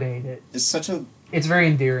really hate. hard to hate it. It's such a. It's very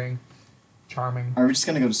endearing, charming. Are we just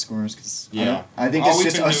gonna go to scores? Because Yeah. I think All it's we've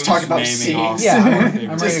just been us doing talking is about naming off scenes. Yeah, some of our I'm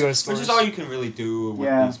favorites. ready to go to Which scores. is all you can really do with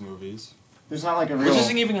Yeah. these movies. There's not like a Which real.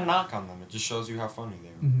 isn't even a knock on them. It just shows you how funny they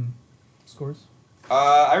are. Mm-hmm. Scores.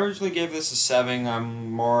 I originally gave this a 7.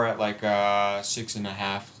 I'm more at like a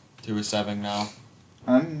 6.5 to a 7 now.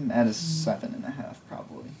 I'm at a 7.5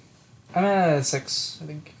 probably. I'm at a 6. I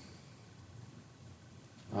think.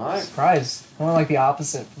 All right. Surprised. I went like the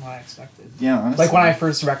opposite from what I expected. Yeah, honestly. Like when I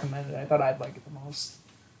first recommended it, I thought I'd like it the most.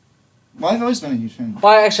 Well, I've always been a huge fan.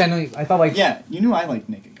 Well, actually, I know. I thought like. Yeah, you knew I liked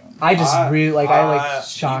Naked Gun. I just really like. I like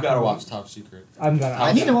shocked. You gotta watch Top Secret. I'm gonna.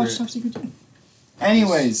 I need to watch Secret. Top Secret too.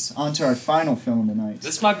 Anyways, on to our final film of the night.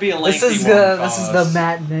 This might be a This lengthy is one. this is the fellas.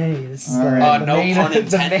 matinee. This is Alright. the No main pun the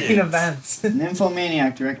intended. main event.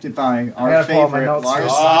 Nymphomaniac, directed by our gotta pull out my favorite notes Lars here.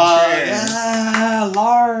 von Oh, Trier. yeah,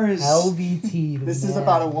 Lars. LVT. the This is man.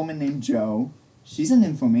 about a woman named Jo. She's a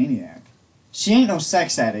nymphomaniac. She ain't no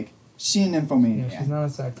sex addict. She a Yeah, nymphomaniac. she's not a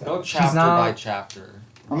sex Go addict. chapter She's not. by chapter.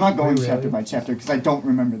 I'm not going Really? chapter by chapter because I don't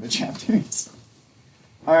remember the chapters.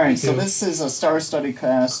 Alright, so too. this is a star-studded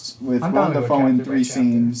cast with I'm Willem down to go Dafoe in chapter by 3 chapter.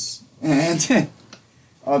 scenes and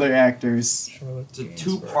other actors. Charlotte It's a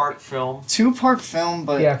Gainsbourg. 2-part film. 2-part film,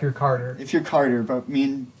 but Yeah, if you're Carter. if you're Carter, but me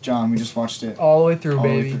and John, we just watched it. All the way through, All the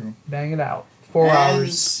way baby. through. Bang it out. 4 And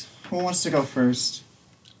hours. Who wants to go first?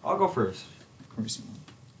 I'll go first. Of course you want.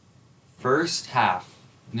 First half,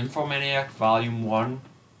 Nymphomaniac Volume 1,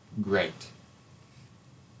 great.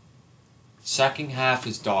 Second half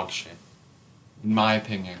is dog shit, in my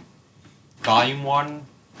opinion. Volume 1,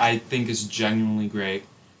 I think is genuinely great.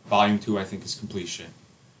 Volume 2, I think is complete shit.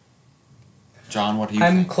 John, what do you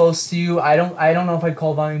think? I'm close to you. I don't know if I'd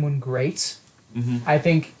call Volume 1 great. Mm-hmm. I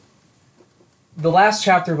think the last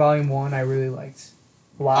chapter, Volume 1, I really liked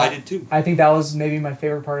a lot. I did too. I think that was maybe my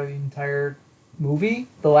favorite part of the entire movie.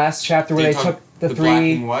 The last chapter where they took the three... black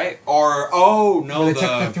and white? Or, oh, no, where they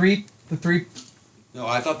took the three... No,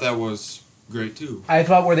 I thought that was great too. I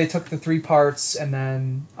thought where they took the 3 parts and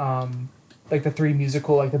then, like the 3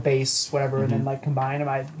 musical, like the bass, whatever, and then like combine them.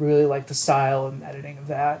 I really liked the style and editing of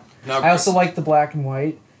that. Now, I also like the black and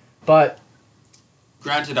white, but...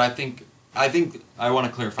 Granted, I think I want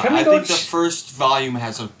to clarify. Can we I go think the first volume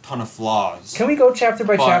has a ton of flaws. Can we go chapter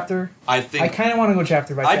by But chapter? I think I kind of want to go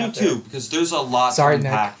chapter by chapter. I do too, because there's a lot Sorry, to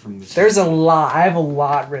unpack Nick. from this There's movie. a lot. I have a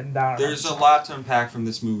lot written down. There's a lot to unpack from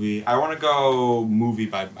this movie. I want to go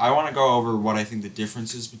I want to go over what I think the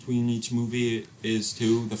differences between each movie is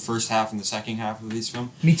too. The first half and the second half of this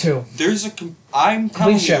film. Me too. I'm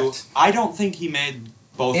telling you, shift. I don't think he made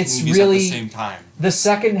both It's movies really- at the same time. The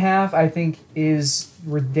second half, I think, is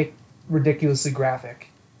ridiculously graphic,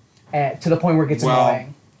 to the point where it gets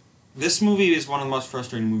annoying. This movie is one of the most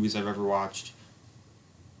frustrating movies I've ever watched.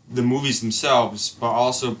 The movies themselves, but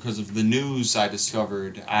also because of the news I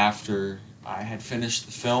discovered after I had finished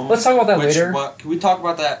the film. Let's talk about that later. Can we talk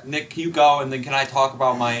about that? Nick, can you go, and then can I talk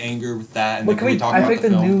about my anger with that, and then can we talk I about think the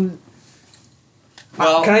film? news...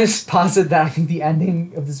 Well, can I just posit that I think the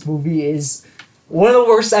ending of this movie is one of the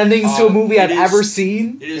worst endings to a movie I've ever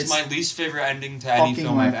seen? It is my least favorite ending to any fucking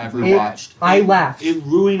film I've ever laughable. watched. I laughed. It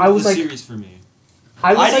ruined I was the like- series for me.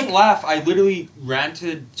 I was didn't laugh. I literally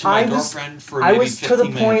ranted to my girlfriend for maybe 15 minutes I was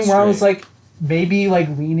to the point where I was straight. like, maybe like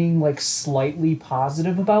leaning like slightly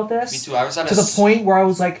positive about this. Me too. I was at to the point where I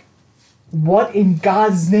was like, what in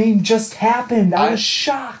God's name just happened? I was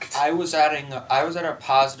shocked. I was at a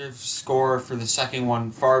positive score for the second one,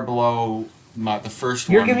 far below the first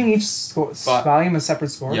one. You're giving each but- volume a separate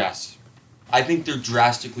score? Yes, I think they're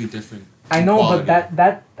drastically different. I know, quality. but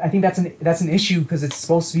that I think that's an issue because it's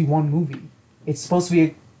supposed to be one movie. It's supposed to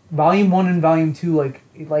be volume 1 and volume 2. Like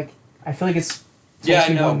I feel like it's supposed Yeah,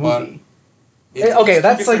 to be I know, one but movie. It's Okay, two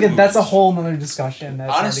that's different that's a movies. whole nother discussion.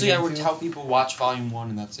 That's hard to Honestly, get I would into. tell people watch volume 1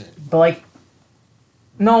 and that's it. But like,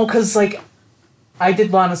 no, because like, I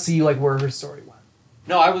did want to see like where her story went.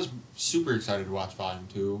 No, I was super excited to watch volume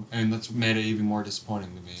 2, and that's what made it even more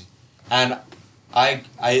disappointing to me. And I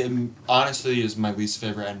am honestly is my least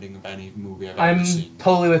favorite ending of any movie I've ever I'm seen.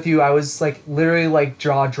 totally with you. I was like literally like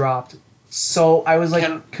jaw dropped. So I was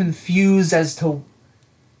like confused as to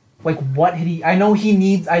like what had he. I know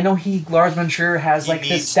Lars von Trier has He like this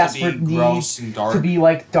needs desperate to be need gross and dark. to be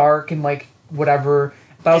like dark and like whatever.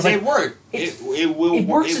 But I was And like, it worked. It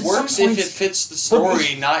works at some if points, it fits the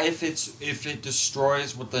story, not if it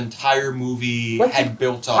destroys what the entire movie like, had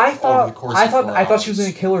built up I thought, over the course of 4 hours. I thought she was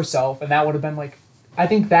gonna kill herself, and that would have been like, I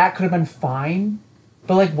think that could have been fine,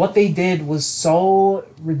 but like what they did was so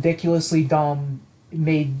ridiculously dumb. It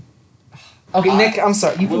made. Okay, Nick, I'm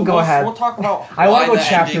sorry. You can go ahead. We'll talk about. I want to why go the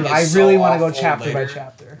chapter. ending I is really so want to go awful chapter by later.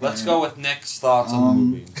 chapter. Let's go with Nick's thoughts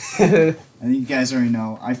on the movie. I think you guys already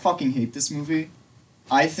know. I fucking hate this movie.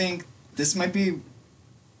 I think this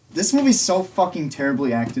movie's so fucking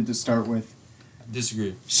terribly acted to start with.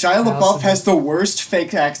 Disagree. Shia LaBeouf has the worst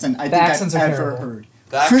fake accent I think I've accents are ever terrible. heard.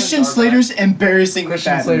 The accents Christian are Slater's embarrassing with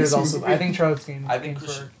Christian that in Slater's this also. movie. I think Charlotte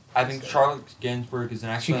I think Charlotte Gainsbourg is an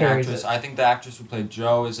excellent carries actress. it. I think the actress who played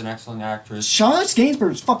Jo is an excellent actress. Charlotte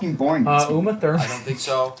Gainsbourg is fucking boring. in this movie. Uma Thurman. I don't think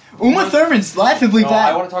so. Uma Thurman's laughably No,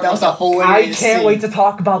 bad. I wanna talk That was a about I hilarious can't scene. wait to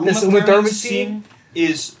talk about this Uma Thurman scene.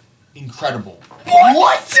 Is incredible.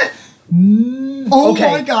 What? Oh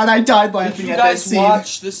Okay. my god, I died If laughing you at that guys scene.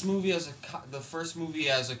 watch this movie the first movie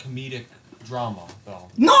as a comedic drama, though.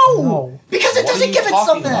 No! Because it What are doesn't you give itself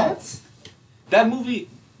talking that. about? That movie,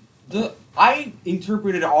 I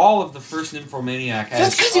interpreted all of the first Nymphomaniac as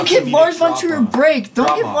That's because you a give comedic Lars von Trier a drama. break. Don't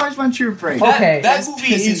give Drama. Lars von Trier a break. Okay. That That's movie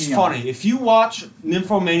pissing is me off. funny. If you watch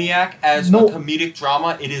Nymphomaniac as No. a comedic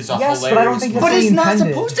drama, it is a Yes, hilarious but I don't think movie. But that's it's not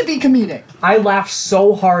intended. supposed to be comedic. I laughed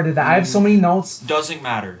so hard at that. I have so many notes. Doesn't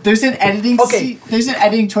matter. There's an editing Okay. there's an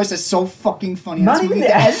editing choice that's so fucking funny in Not this even movie.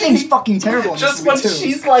 the The editing's editing. fucking terrible in Just this when movie too.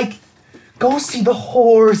 she's like, go see the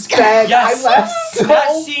horse bag. Yes, I laughed so. that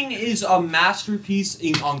scene is a masterpiece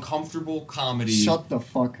in uncomfortable comedy. Shut the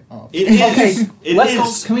fuck up. It is. Okay, It let's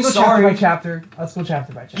is. go. Can we go Sorry. chapter by chapter? Let's go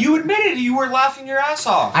chapter by chapter. You admitted you were laughing your ass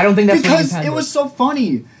off. I don't think that's what Because intended. it was so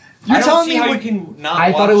funny. You're I don't telling see me how you what- can not I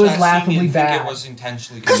watch thought it was that scene laughably and bad. think it was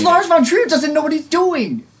intentionally Because comedic. Lars von Trier doesn't know what he's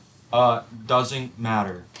doing. Doesn't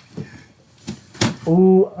matter.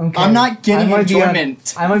 Ooh, okay. I'm not getting I might be on-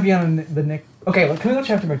 enjoyment. I might be on the Nich. Okay, well, can we go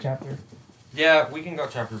chapter by chapter? Yeah, we can go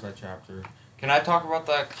chapter by chapter. Can I talk about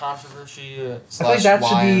the controversy I feel like slash that why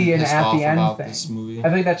should be I'm an pissed at off the end about thing. this movie? I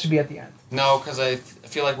think that should be at the end. No, because I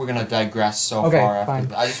feel like we're gonna digress so Okay, far after.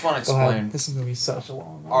 fine. I just want to Go ahead. explain. This is gonna be such a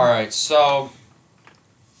long one. All right, so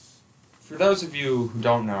for those of you who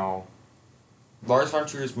don't know, Lars von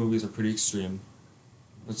Trier's movies are pretty extreme,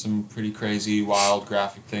 with some pretty crazy, wild,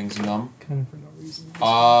 graphic things in them. Kind of for no reason.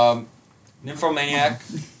 Nymphomaniac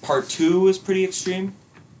Part 2 is pretty extreme.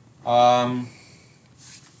 But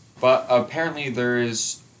apparently there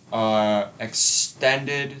is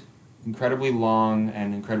extended, incredibly long,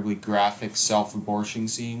 and incredibly graphic self-abortion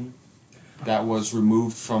scene that was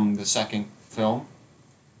removed from the second film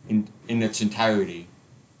in its entirety.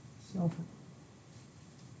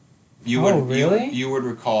 You Oh, would really? you would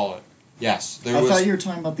recall it. Yes, there I was. thought you were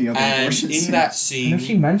talking about the other And abortion in scene. that I scene, know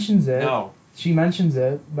she mentions it. no, She mentions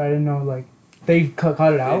it, but I didn't know, like, they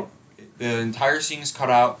cut it out. the entire scene is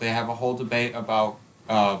cut out. They have a whole debate about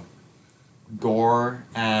gore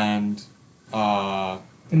and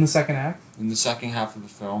In the second act. in the second half of the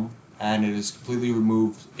film, and it is completely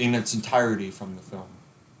removed in its entirety from the film.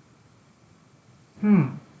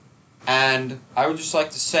 And I would just like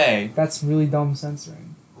to say, That's really dumb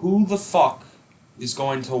censoring. who the fuck is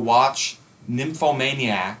going to watch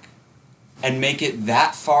Nymphomaniac and make it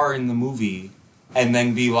that far in the movie and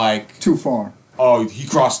then be like, Too far. oh, he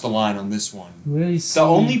crossed the line on this one? Really The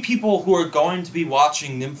only people who are going to be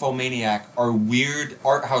watching Nymphomaniac are weird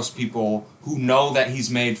art house people who know that he's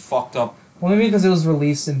made fucked up. Well, maybe because it was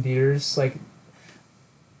released in theaters. Like,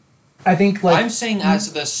 I think, like... I'm saying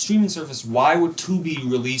as the streaming service, why would Tubi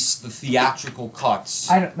release the theatrical cuts?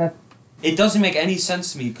 I don't... That, It doesn't make any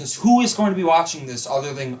sense to me, because who is going to be watching this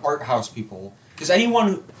other than art house people? Because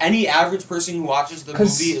any average person who watches the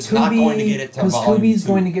movie is not going to get it to Because volume Tubi's 2.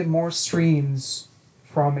 going to get more streams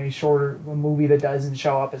from a movie that doesn't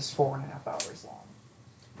show up as 4.5 hours long.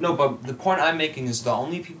 No, but the point I'm making is the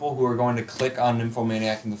only people who are going to click on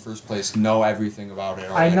Nymphomaniac in the first place know everything about it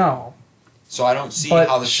already. I know. So I don't see But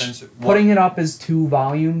how the censor... Putting it up as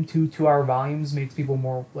 2-hour volumes makes people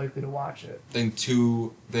more likely to watch it. Then a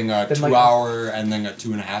Then 2-hour and then a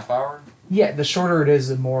 2.5 hour? Yeah, the shorter it is,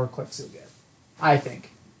 the more clicks you'll get. I think.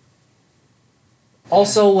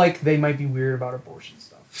 Also, like, they might be weird about abortion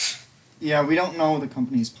stuff. Yeah, we don't know the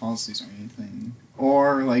company's policies or anything.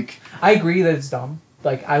 Or, like... I agree that it's dumb.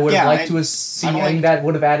 Like, I would have Yeah, liked I to have seen don't like- that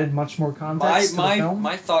would have added much more context to the film.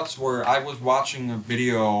 My thoughts were, I was watching a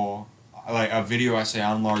video essay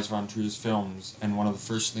on Lars von Trier's films, and one of the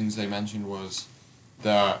first things they mentioned was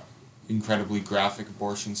the incredibly graphic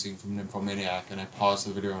abortion scene from Nymphomaniac, and I paused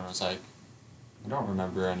the video and I was like, I don't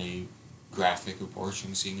remember any graphic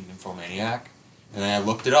abortion scene in Nymphomaniac. And then I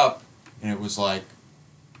looked it up, and it was like,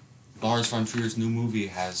 Lars von Trier's new movie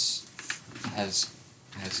has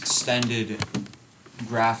extended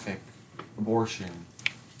graphic abortion.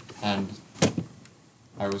 And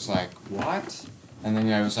I was like, what? And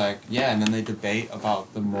then I was like, yeah, and then they debate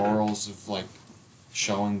about the morals of, like,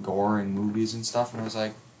 showing gore in movies and stuff, and I was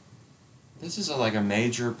like, this is a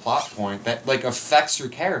major plot point that, like, affects her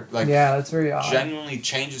character. Like, yeah, that's very odd. genuinely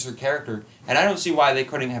changes her character. And I don't see why they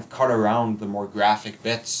couldn't have cut around the more graphic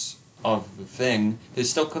bits of the thing.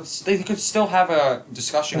 They could still have a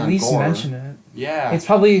discussion At on least gore. mention it. Yeah. It's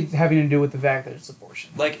probably having to do with the fact that it's abortion.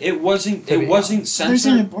 Like, it wasn't There's an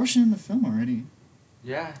censored. abortion in the film already.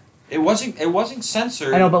 Yeah. It wasn't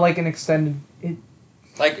censored. I know, but like an extended...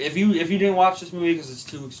 Like, if you didn't watch this movie because it's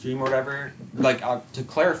too extreme or whatever, like, to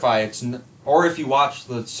clarify, or if you watch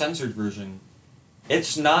the censored version,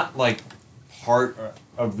 it's not, like, part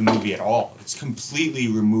of the movie at all. It's completely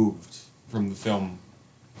removed from the film.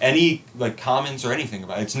 Any, like, comments or anything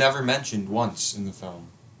about it, it's never mentioned once in the film.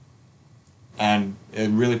 And it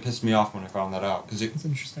really pissed me off when I found that out, because It's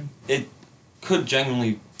interesting. it could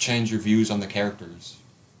genuinely change your views on the characters.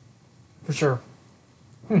 For sure.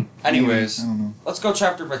 Anyways, I don't know. let's go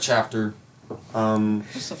chapter by chapter.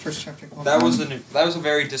 What's the first chapter called? That was a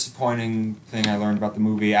very disappointing thing I learned about the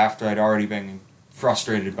movie after I'd already been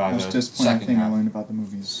frustrated by most the disappointing second thing I half. learned about the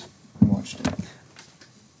movies. I watched it.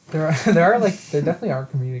 There definitely are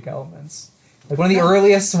comedic elements. Like, one of the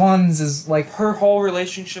earliest ones is, like... Her whole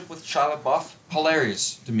relationship with Shia LaBeouf,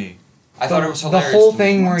 hilarious to me. I thought it was hilarious. The whole to me.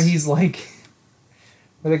 thing where he's, like...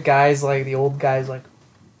 Where the old guy's, like,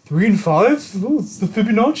 3 and 5? Oh, it's the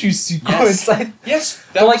Fibonacci sequence. Yes,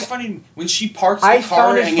 that But, was like, funny. When she parks I the car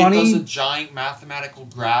found it and funny- it does a giant mathematical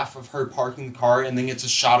graph of her parking the car, and then it's a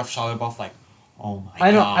shot of Shia LaBeouf like, oh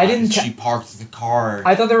my god, I didn't she parked the car.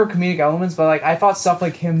 I thought there were comedic elements, but like I thought stuff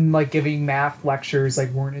like him like giving math lectures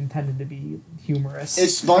like weren't intended to be humorous.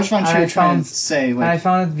 It's Lars von I Trier trying found- to say, and I like,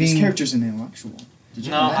 found it this being. character's an intellectual. Did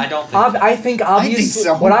you No, know that? I don't think I think obviously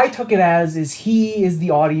so. what I took it as is he is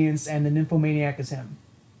the audience and the nymphomaniac is him.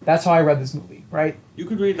 That's how I read this movie, right? you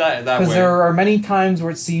could read that way. Because there are many times where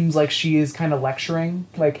it seems like she is kind of lecturing,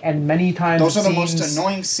 like, and many times Those it are the most seems-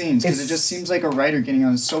 annoying scenes, because it it's- just seems like a writer getting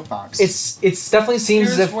on a soapbox. It's definitely seems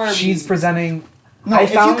Here's as where if she's we- presenting. No, I if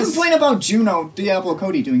you found- complain about Juno, Diablo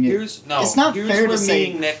Cody doing it, Here's it's not here's fair where to me say...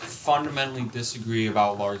 and Nick fundamentally disagree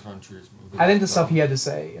about Lars von Trier's movie. I think the stuff he had to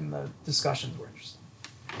say in the discussions were interesting.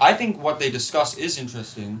 I think what they discuss is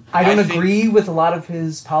interesting. I don't think- agree with a lot of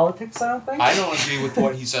his politics. I don't think. I don't agree with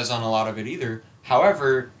what he says on a lot of it either.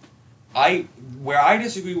 However, where I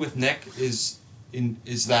disagree with Nick is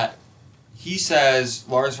that he says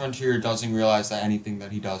Lars von Trier doesn't realize that anything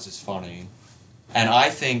that he does is funny, and I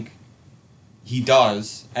think he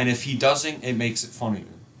does. And if he doesn't, it makes it funnier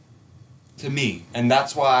to me, and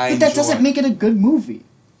that's why. But that doesn't make it a good movie.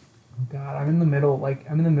 Oh God, I'm in the middle. Like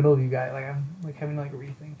I'm in the middle of you guys. Like I'm like having to like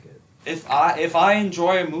rethink it. If I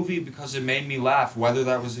enjoy a movie because it made me laugh, whether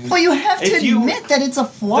that was. But you have to If you- admit that it's a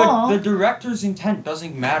flaw. The director's intent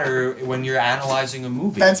doesn't matter when you're analyzing a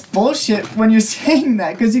movie. That's bullshit when you're saying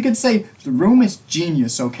that, because you could say, The Room is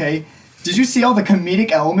genius, okay? Did you see all the comedic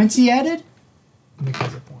elements he added? Nick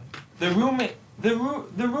has a point. The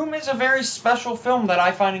Room is a very special film that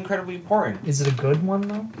I find incredibly important. Is it a good one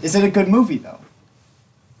though? Is it a good movie, though?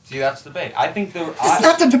 See, that's the debate. I think It's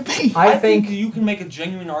not the debate! I I think think- you can make a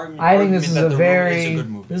genuine argument. I think this is that a The very Room is a good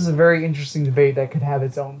movie. this is a very interesting debate that could have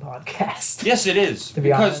its own podcast. Yes, it is. To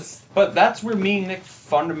be honest. But that's where me and Nick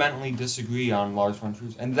fundamentally disagree on Lars von Trier,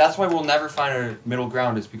 and that's why we'll never find a middle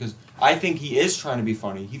ground. Is because I think he is trying to be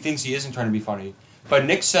funny. He thinks he isn't trying to be funny, but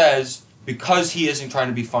Nick says because he isn't trying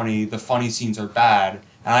to be funny, the funny scenes are bad,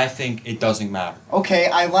 and I think it doesn't matter. Okay,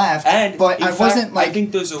 I laughed, And but in I fact, wasn't like, I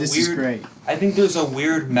think there's a this is weird. great. I think there's a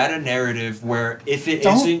weird meta narrative where if it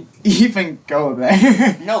Don't isn't. even go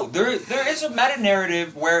there. No, there is a meta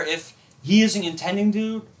narrative where if he isn't intending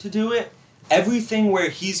to do it, everything where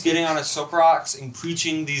he's getting on a soapbox and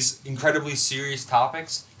preaching these incredibly serious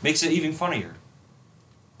topics makes it even funnier.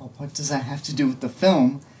 But what does that have to do with the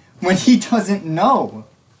film when he doesn't know?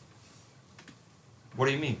 What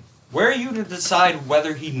do you mean? Where are you to decide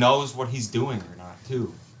whether he knows what he's doing or not,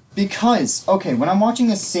 too? Because, okay, when I'm watching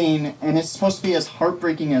a scene and it's supposed to be as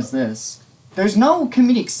heartbreaking as this, there's no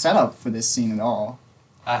comedic setup for this scene at all.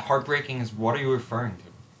 Heartbreaking is what are you referring to?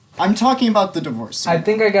 I'm talking about the divorce scene. I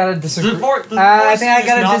think I gotta disagree. The divorce I think I scene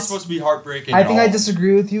gotta is not dis- supposed to be heartbreaking. I think at I all.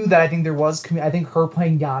 disagree with you that I think there was. I think her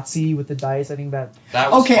playing Yahtzee with the dice. I think that.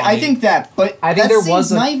 That was Okay, funny. I think that, but I think that there scene's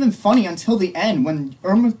was a- not even funny until the end when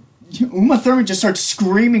Uma Thurman just starts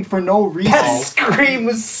screaming for no reason. That scream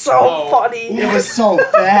was so No. funny. It was so You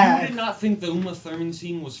did bad. not think the Uma Thurman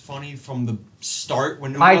scene was funny from the start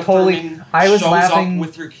when Uma I totally- Thurman I was shows laughing- up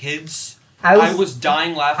with her kids. I I was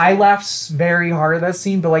dying laughing. I laughed very hard at that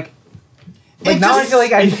scene, but like It now I just- feel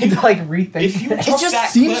like I if need you- to like rethink. if you it. It took just that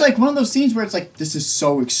seems clip- like one of those scenes where it's like, this is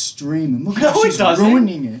so extreme, and look No, how it she's doesn't.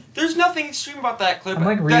 ruining it. There's nothing extreme about that clip. I'm,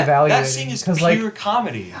 like, That reevaluating, scene is 'cause, pure like,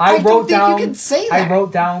 comedy. I wrote don't think down. you can say that. I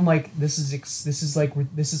wrote down like this is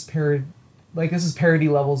parody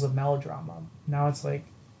levels of melodrama. Now it's like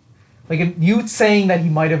you saying that he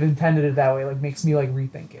might have intended it that way like makes me like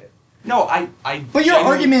rethink it. No, I. But your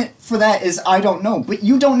genuinely- argument for that is, I don't know, but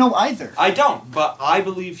you don't know either. I don't, but I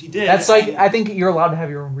believe he did. That's like and- I think you're allowed to have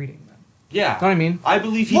your own reading. Then. yeah. You know what I mean? I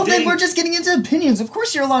believe he Well, did. then we're just getting into opinions. Of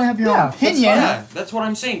course you're allowed to have your Yeah, own that's opinion. Yeah, that's what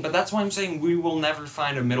I'm saying. But that's why I'm saying we will never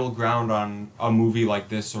find a middle ground on a movie like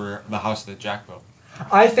this or The House That Jack Built.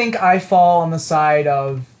 I think I fall on the side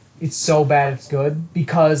of it's so bad it's good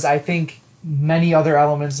because I think many other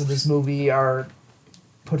elements of this movie are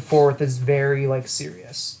put forth as very like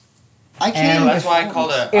serious. I can't And even That's why I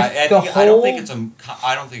call it. if I the think I don't think whole-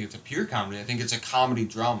 I don't think it's a pure comedy. I think it's a comedy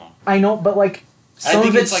drama. I know, but like I some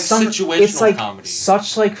think of it's, like, some, situational it's like comedy.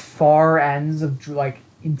 such like far ends of like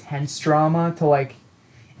intense drama to like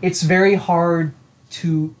it's very hard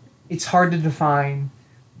to define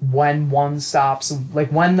when one stops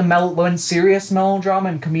like when when serious melodrama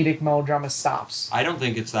and comedic melodrama stops. I don't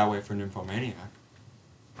think it's that way for Nymphomaniac.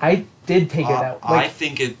 I did take it out I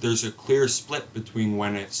think there's a clear split between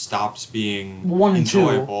when it stops being 1 and 2.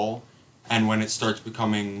 enjoyable and when it starts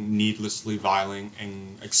becoming needlessly violent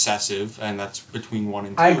and excessive, and that's between 1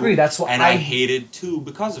 and 2. I agree. That's what I hated 2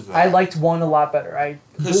 because of that. I liked 1 a lot better. I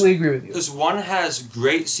completely agree with you. Because 1 has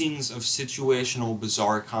great scenes of situational,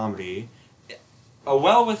 bizarre comedy,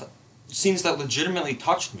 with scenes that legitimately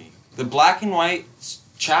touched me. The black and white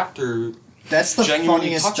chapter. That's the genuinely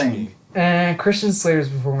funniest touched thing. me. And Christian Slater's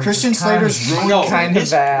performance. Christian Slater's ruined No, kind of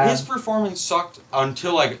bad. His performance sucked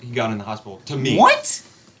until he got in the hospital. To me, What?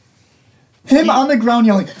 Him on the ground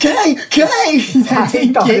yelling, "Kay, Kay!" I That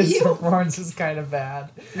didn't thought get his you. performance was kind of bad.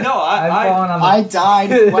 No, I died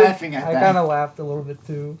laughing at I that. kind of laughed a little bit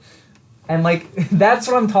too. And like, that's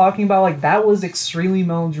what I'm talking about. Like, that was extremely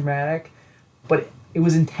melodramatic, but it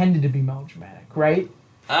was intended to be melodramatic, right?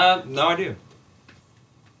 no idea.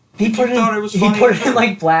 He put it funny, in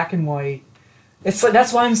like black and white. It's like,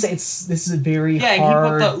 that's why I'm saying this is a very Yeah,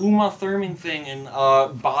 hard. and he put the Uma Thurman thing in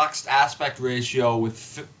boxed aspect ratio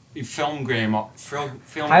with film grain.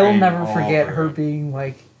 I will never forget her being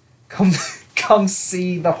like, come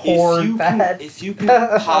see the horde bed. If you can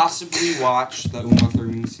possibly watch the Uma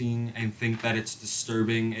Thurman scene and think that it's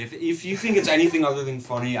disturbing, if you think it's anything other than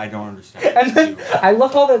funny, I don't understand. And then I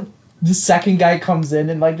love how the second guy comes in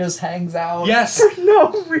and like just hangs out. Yes. For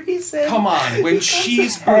no reason. Come on, when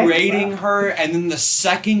she's hangs berating out. her and then the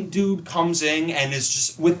second dude comes in and is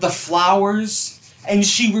just with the flowers and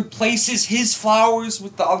she replaces his flowers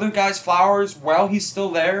with the other guy's flowers while he's still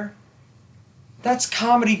there. That's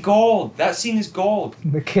comedy gold. That scene is gold.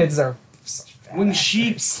 The kids are such bad When actors.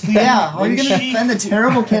 she Yeah, how are you gonna defend the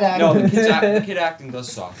terrible kid acting? No, the kid acting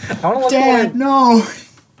does suck. I want to look Dad, at no.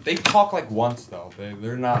 They talk like once though.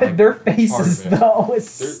 They're not like, their part of faces it. though.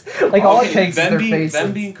 It's like all it takes is their faces.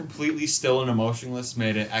 Them being completely still and emotionless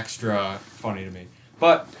made it extra funny to me.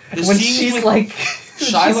 But the when scenes she's with like,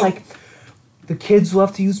 Shia she's like, the kids will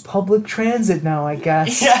have to use public transit now, I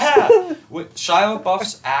guess. yeah, with Shia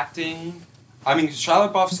LaBeouf's acting. I mean,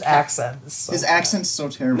 Shia LaBeouf's His accent is so His bad. accent's so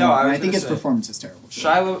terrible. No, I and was I think gonna his say, performance is terrible.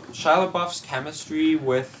 Shia LaBeouf's chemistry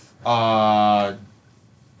with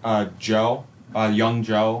Joe, young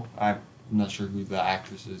Joe. I'm not sure who the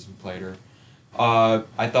actress is who played her.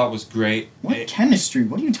 I thought was great. What chemistry?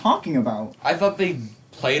 What are you talking about? I thought they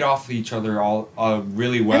played off each other all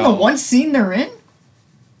really well. In the one scene they're in?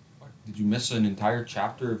 Did you miss an entire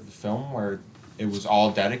chapter of the film where it was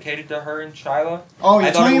all dedicated to her and Shyla? Oh, you're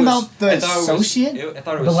I thought talking it was- about the I thought it was- associate? I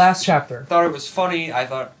thought it The was last chapter. I thought it was funny. I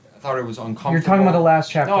thought it was uncomfortable. You're talking about the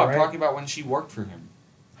last chapter, No, I'm right? talking about when she worked for him.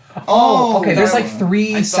 Oh, okay. There's like that one.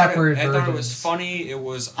 3 separate I versions. thought it was funny. It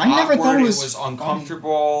was I never awkward. thought it It was was funny.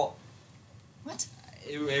 uncomfortable. What?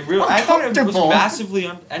 It really. I thought it was Uncomfortable.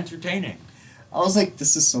 massively entertaining. I was like,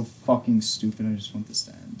 this is so fucking stupid, I just want this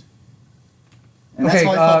to end. And Okay,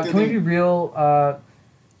 how I felt can through we the- be real?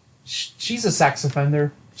 She's a sex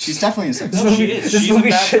offender. She's definitely a sex No, she is. This She's a movie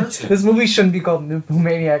bad person. This movie shouldn't be called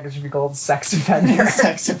Nymphomaniac. It should be called Sex Offender.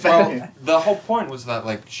 sex offender. Well, the whole point was that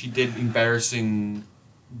like she did embarrassing,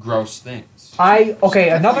 gross things.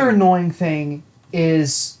 Another annoying thing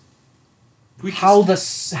is We how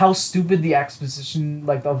stupid the exposition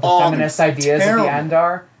of the Oh, feminist ideas at terrible. the end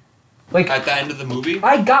are. Like, at the end of the movie.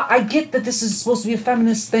 I get that this is supposed to be a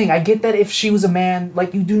feminist thing. I get that if she was a man,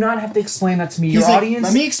 like, you do not have to explain that to me. He's Your like, audience,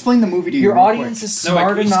 let me explain the movie to you. your real audience quick. is smart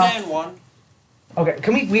can we enough. stay in one? Okay,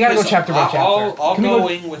 can we gotta go chapter by chapter. I'll Can we go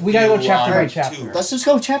in with we gotta go you chapter on by chapter. two. Let's just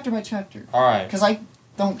go chapter by chapter. All right. Because I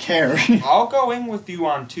don't care. I'll go in with you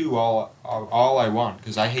on 2 all I want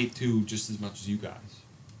because I hate 2 just as much as you guys.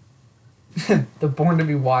 The Born to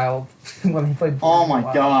Be Wild when they played. Born Oh to Be my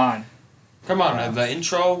Wild. god. Come on, the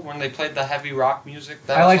intro when they played the heavy rock music.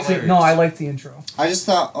 That I was liked hilarious. it. No, I liked the intro. I just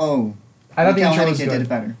thought, oh. I thought the Mikael intro was Haneke good. did it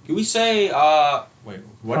better. Can we say wait?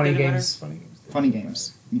 What Funny did it games. Funny games. Funny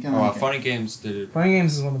games. Mikael matter? Haneke. Funny Games did it. Funny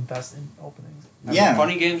Games is one of the best openings. Yeah.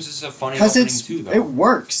 Funny Games is a funny Because opening too, though. it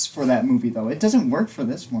works for that movie, though. It doesn't work for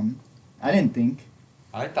this one. I didn't think.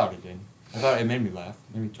 I thought it did. I thought it made me laugh,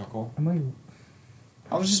 made me chuckle. I'm like,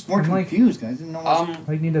 I was just more I'm like- confused, guys. I didn't know what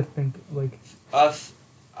I need to think like.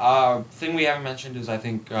 Thing we haven't mentioned is I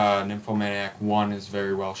think Nymphomaniac 1 is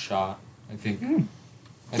very well shot. I think.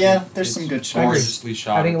 Yeah, think there's it's some good shots. Gorgeously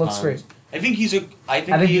shot. I think at it looks times. great. I think he think is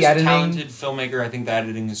the a editing- talented filmmaker. I think the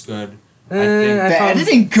editing is good. I I think The found-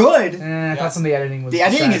 editing good. I Yeah. thought some of the editing was. The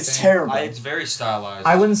editing is distracting. terrible. it's very stylized.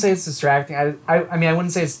 I wouldn't say it's distracting. I mean, I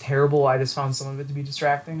wouldn't say it's terrible. I just found some of it to be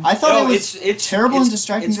distracting. I thought No, it was it's terrible it's, and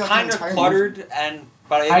distracting It's throughout the kind of entire cluttered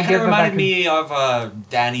but it I kind get of that reminded that me of a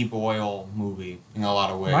Danny Boyle movie in a lot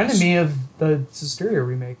of ways. Reminded me of the Suspiria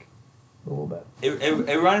remake, a little bit.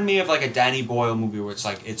 It reminded me of like a Danny Boyle movie where it's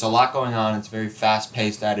like it's a lot going on. It's very fast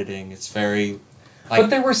paced editing. It's very Like, but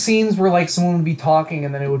there were scenes where like someone would be talking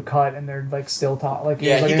and then it would cut and they're like still talk. Like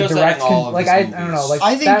Yeah, it was, he like, does a that direct in all of like his I movies. don't know. Like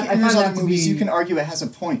I think that, in his find other that movies to be, you can argue it has a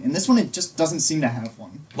point. In this one, it just doesn't seem to have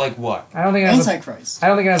one. like what? I don't think it has Antichrist. I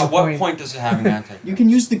don't think it has At a what point. point does it have an Antichrist? You can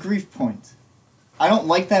use the grief point. I don't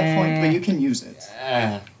like that point, but you can use it.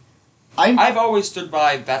 I've always stood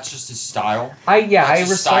by that's just his style. I That's his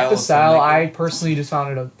respect style the of style. filmmaking. I personally just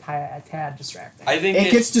found it a tad distracting. I think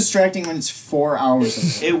It gets distracting when it's 4 hours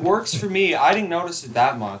of it. it works for me. I didn't notice it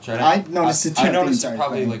that much. I noticed it I throughout the noticed it entire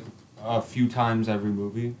probably thing. like a few times every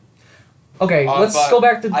movie. Okay, let's but go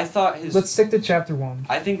back to. I thought his. Let's stick to chapter 1.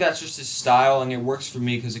 I think that's just his style, and it works for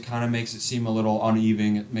me because it kind of makes it seem a little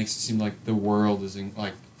uneven. It makes it seem like the world isn't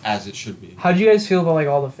like as it should be. How do you guys feel about like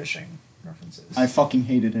all the fishing references? I fucking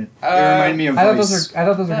hated it. It reminded me of I thought Vice. those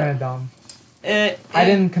were kind of dumb. I I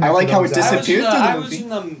didn't. Connect I like to how those it at all. disappeared.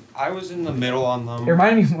 I was in the middle on them. It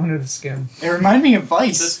reminded me of Under the Skin. It reminded me of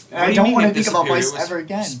Vice. This- And what I do you don't mean want to it think about disappeared? Vice It was ever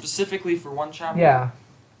again. Specifically for one chapter. Yeah,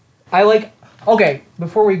 I like. Okay,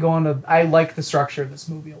 before we go on to, I like the structure of this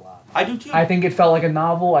movie a lot. I do too. I think it felt like a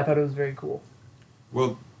novel. I thought it was very cool.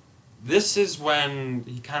 Well, this is when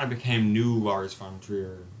he kind of became new Lars von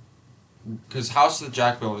Trier. Because House of the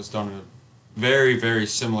Jackal has done a very, very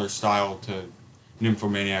similar style to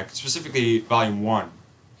Nymphomaniac, specifically Volume 1.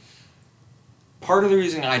 Part of the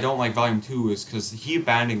reason I don't like Volume 2 is because he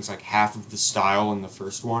abandons like half of the style in the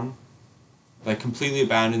first one. Like, completely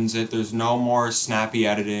abandons it. There's no more snappy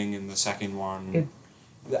editing in the second one.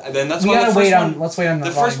 Then that's We why gotta the first wait one... on. Let's wait on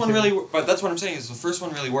The first one really, but that's what I'm saying is the first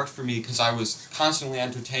one really worked for me because I was constantly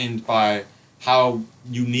entertained by how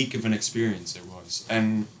unique of an experience it was,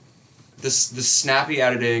 and the snappy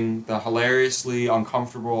editing, the hilariously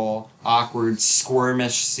uncomfortable, awkward,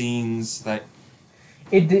 squirmish scenes that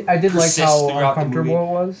I did like persist how throughout the uncomfortable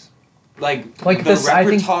it was. like the this, I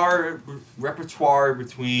think- repertoire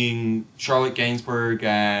between Charlotte Gainsbourg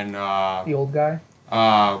and The old guy.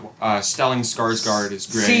 Stelling Skarsgård is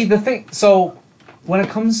great. See, the thing, so when it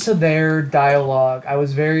comes to their dialogue, I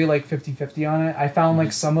was very like 50-50 on it. I found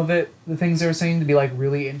like some of it, the things they were saying, to be like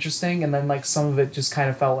really interesting, and then like some of it just kind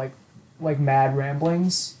of felt like mad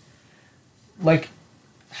ramblings. Like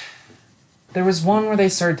there was one where they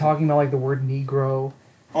started talking about like the word Negro.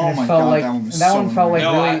 Oh and it my felt god, like, that one was and that so one felt like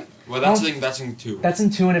annoying. really. well, that's I don't- that's in 2. That's in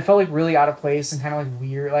 2, and it felt like really out of place and kind of like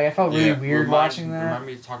weird. Like I felt really weird watching that. Remind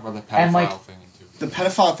me to talk about the pedophile And, like, thing in 2. The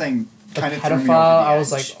pedophile thing The kind of threw me over pedophile, the I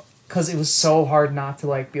was edge. like, because it was so hard not to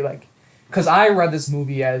like be like, because I read this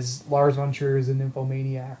movie as Lars von Trier is a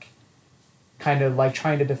nymphomaniac, kind of like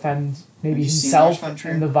trying to defend maybe Have you seen himself Lars von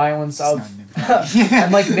Trier? and the violence It's of, not Nymphomaniac.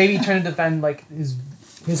 and like maybe trying to defend like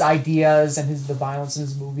his ideas and the violence in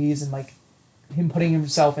his movies and like him putting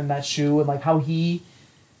himself in that shoe and like how he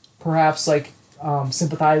perhaps like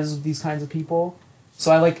sympathizes with these kinds of people.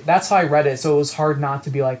 So I like that's how I read it. So it was hard not to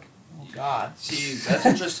be like, oh God. See, that's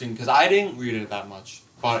interesting because I didn't read it that much,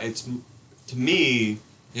 but it's to me,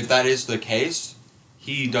 if that is the case,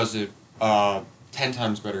 he does it 10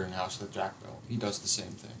 times better in House of the Jackal. He does the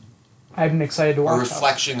same thing. I'm excited to A watch.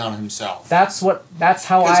 reflection on himself. That's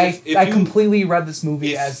how 'Cause I if completely read this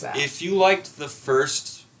movie if, as that. If you liked the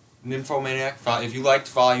first Nymphomaniac, if you liked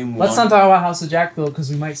Volume 1... Let's not talk about House of Jackal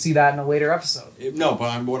because we might see that in a later episode. No,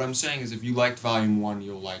 but what I'm saying is if you liked Volume 1,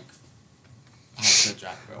 you'll like House of the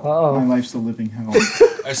Jackal. My Uh-oh. life's a living hell.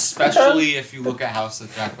 Especially if you look at House of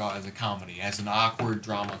the Jackal as a comedy, as an awkward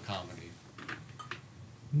drama comedy.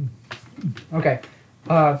 Okay.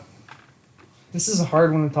 This is a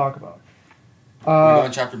hard one to talk about. We're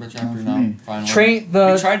going chapter by chapter Not for now, me. finally.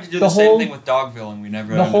 We We tried to do the same whole thing with Dogville and we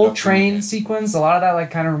never the ended whole up doing train it. sequence. A lot of that like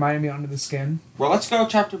kind of reminded me of Under the Skin. Well, let's go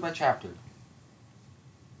chapter by chapter.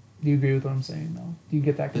 Do you agree with what I'm saying though? Do you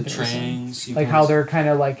get that The comparison? train sequence. Like how they're kind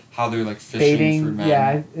of like How they're like fishing for fading. men.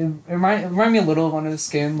 Yeah, it reminded me a little of Under the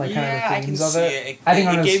Skin, like kind of I the can themes of see it. I think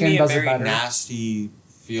Under it the gave Skin me a does it very better. nasty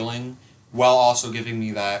feeling, while also giving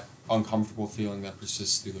me that uncomfortable feeling that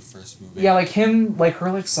persists through the first movie. Yeah, like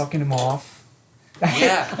her like sucking him off.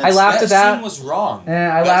 Yeah, I laughed at that. scene was wrong. And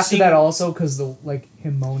I That laughed scene- at that also because the like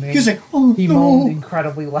him moaning. He was like, oh he no. moaned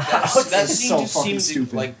incredibly loud. That It's scene so just fucking seemed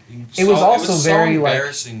stupid. like It was also so very, like-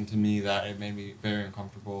 embarrassing to me that it made me very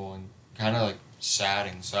uncomfortable and kind of like sad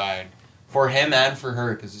inside for him and for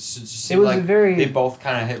her because it just seemed was like a very- they both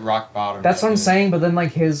kind of hit rock bottom. That's what I'm together. saying, but then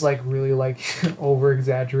like his like really like over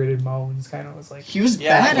exaggerated moans kind of was like. He was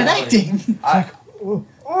Yeah, bad at definitely. acting.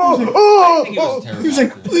 I think it was terrible. He was like,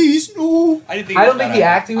 actor. please, no. I didn't think. I it don't was think bad the acting.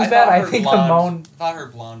 acting was I bad. thought I her think the blonde- moan. I thought her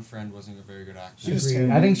blonde friend wasn't a very good actor. She was Agreed.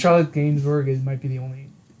 terrible. I think Charlotte Gainsbourg might be the only.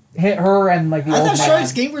 Her and like the I old thought man.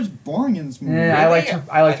 Charlotte Gainsbourg's boring in this movie. Yeah, I liked her.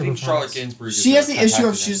 I liked her think Charlotte performance. Gainsbourg. She is has a the issue of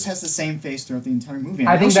fantastic she just actor. has the same face throughout the entire movie.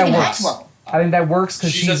 I think she that can works. act well. I think that works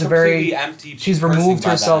because she's a completely empty. she's person removed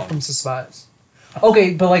by herself that from end. society.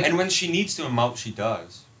 Okay, but like And when she needs to emote, she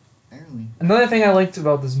does. Barely. another thing I liked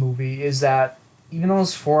about this movie is that even though it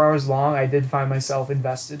was 4 hours long, I did find myself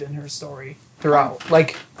invested in her story throughout.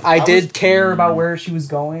 Like I did care about where she was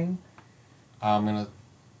going. I'm gonna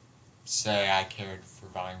say I cared for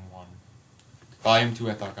Volume 1. Volume 2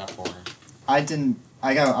 I thought got boring. I didn't.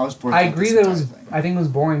 I was bored. I with agree this that it entire was. thing. I think it was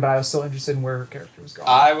boring, but I was still interested in where her character was going.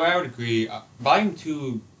 I would agree. Volume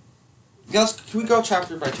 2... Guys, can we go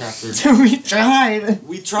chapter by chapter? We tried.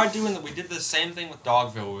 We tried doing we did the same thing with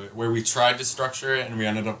Dogville, where we tried to structure it and we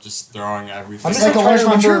ended up just throwing everything. I'm It's just like a trying to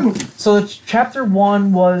Lars von Trier remember. movie. So chapter 1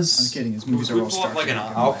 I'm was. kidding. His We movies are all pull up like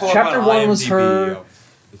structured. I'll pull Chapter up an 1 was IMDb her- of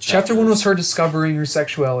the Chapter 1 was chapters. her discovering her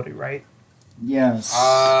sexuality, right? Yes.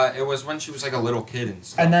 It was when she was like a little kid and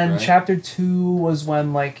stuff. And then right? chapter 2 was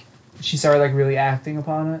when like she started like really acting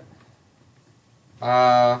upon it.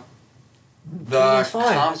 The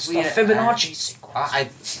Fibonacci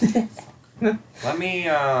sequence. Let me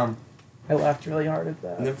I laughed really hard at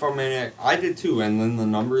that. Nymphomaniac. I did too, and then the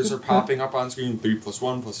numbers are popping up on screen. 3 +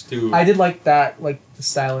 1 + 2. I did like that, like the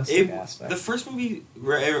stylistic aspect. The first movie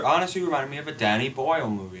it honestly reminded me of a Danny Boyle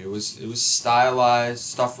movie. It was stylized.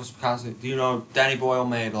 Stuff was constantly. Do you know Danny Boyle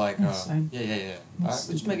made like? Yes, Yeah. Yes,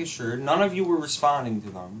 Just I making sure none of you were responding to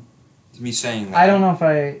them, to me saying that. I don't know if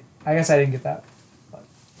I guess I didn't get that.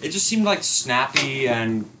 It just seemed like snappy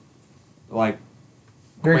and like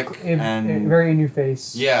Very, quick and very in your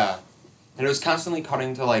face. yeah, and it was constantly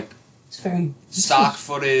cutting to like It's very stock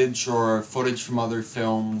footage or footage from other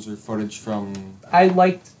films or footage from. I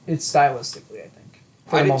liked it stylistically. I think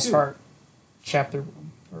for I the did most too. part. Chapter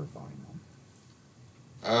 1 or volume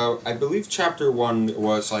 1. I believe chapter 1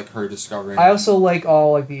 was like her discovering. I also like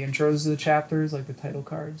all like the intros to the chapters, like the title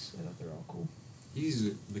cards. I thought they're all cool.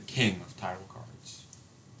 He's the king of title cards.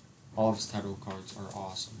 All of his title cards are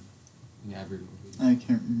awesome in every movie. I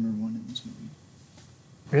can't remember one in this movie.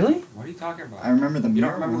 Really? What are you talking about? I remember the You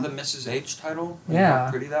mirror don't remember one. the Mrs. H title? And Yeah.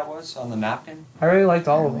 How pretty that was on the napkin? I really liked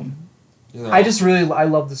all of them. Yeah, they're I all- just really I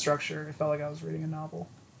love the structure. It felt like I was reading a novel.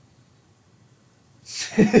 For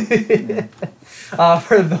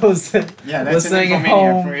those Yeah, that's an listening at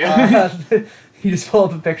Nymphomaniac home, for you. you just pull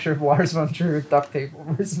up a picture of Lars von Trier with duct tape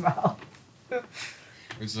over his mouth.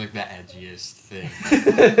 It's like the edgiest thing.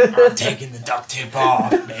 I'm taking the duct tape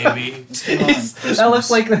off, baby. This came out on that Christmas.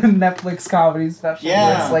 looks like the Netflix comedy special. Where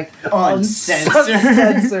Yeah. it's like Uncensored.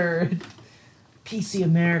 uncensored. PC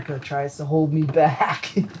America tries to hold me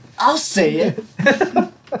back. I'll say it.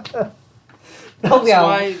 Oh, yeah,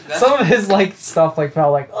 why- that's- some of his like stuff like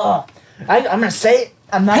felt like, I'm gonna say it.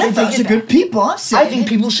 I'm not gonna Those take are it. good people. I'll say I think it.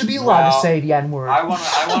 people should be allowed Well, to say the N word. I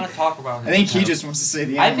wanna talk about. I think he his just wants to say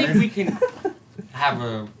the I N-word. think we can have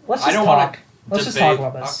a. Let's I just don't talk. wanna Let's just debate- talk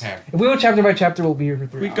about this. Okay. If we go chapter by chapter, we'll be here for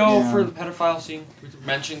 3 We hours. go Yeah. for the pedophile scene. We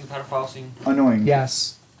mentioned the pedophile scene. Annoying.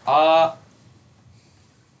 Yes. I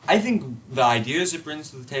think the ideas it brings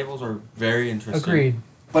to the tables are very interesting. Agreed.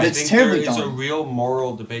 But I it's think terribly there is a dumb. real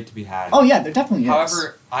moral debate to be had. Oh yeah, there definitely is.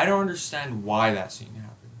 However, I don't understand why that scene happened.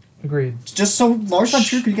 Agreed. Just so Lars von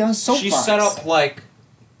Trier could get on a soapbox. She set up like.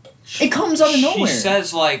 It comes out of nowhere. She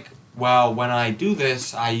says like, well, when I do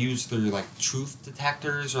this, I use the like truth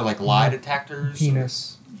detectors or like lie detectors.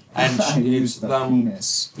 Penis. And I she use used the them.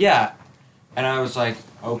 penis. Yeah, and I was like,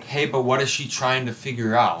 okay, but what is she trying to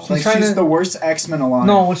figure out? Like trying she's to- the worst X-Men alive.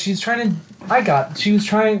 No, what she's trying to.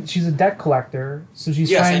 She's a debt collector, so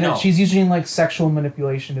she's Yes, I trying to. know. She's using like sexual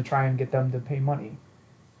manipulation to try and get them to pay money.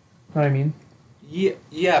 Know what I mean?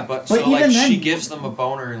 Yeah, but But so like even then- she gives them a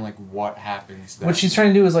boner and like what happens then? What she's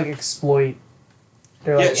trying to do is like exploit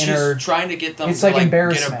their yeah, like inner. she's trying to get them It's to like get a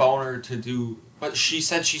embarrassment. boner to do. But she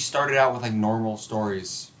said she started out with like normal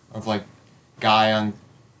stories of like guy on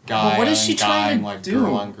guy But what is on she guy trying and to like do?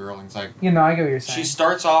 girl on girl. And it's like You know, I get what you're saying. she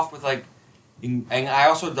starts off with like, and I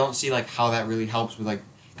also don't see like how that really helps with like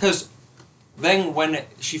because then when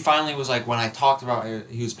she finally was like when I talked about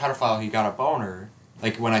he was pedophile he got a boner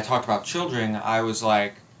like when I talked about children I was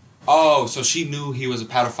like. Oh, so she knew he was a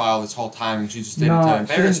pedophile this whole time, and she just did it No, to she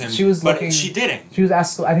embarrass didn't- him. she was but looking- she didn't. She was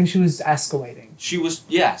I think she was escalating. She was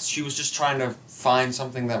she was just trying to find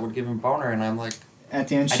something that would give him boner, and I'm like, At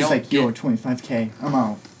the end, I she's don't like, "Yo, get- 25K, I'm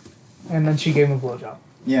out." And then she gave him a blowjob.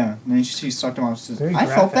 Yeah, and then she sucked him out. She says, Very I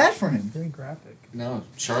felt graphic. bad for him. Very graphic. no,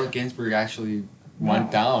 Charlotte Gainsbourg actually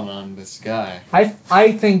went down on this guy.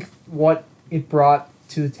 I think what it brought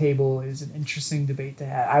to the table is an interesting debate to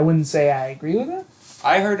have. I wouldn't say I agree with it.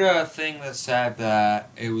 I heard a thing that said that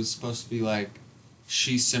it was supposed to be like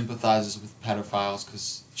she sympathizes with pedophiles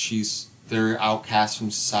because they're outcast from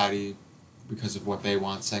society because of what they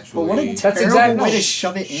want sexually. But what a That's terrible exactly- way to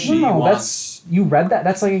shove it in. She No, wants- you read that.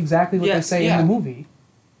 That's like exactly what Yeah, they say yeah. in the movie.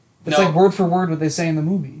 It's No. like word for word what they say in the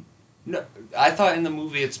movie. No, I thought in the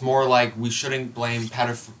movie it's more like we shouldn't blame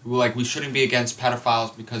like we shouldn't be against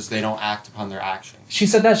pedophiles because they don't act upon their actions. She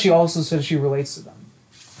said that. She also said she relates to them.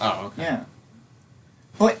 Oh, okay. Yeah.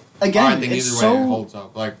 But again, I think it's either so. way it holds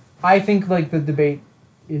up. Like I think like the debate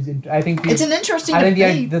is. I think It's an interesting I think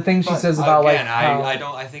debate. the thing she but says about again, like how, I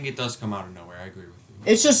don't. I think it does come out of nowhere. I agree with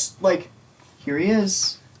you. It's just like, here he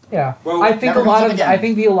is. yeah. Well, I think never a lot comes of up I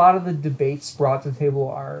again. think a lot of the debates brought to the table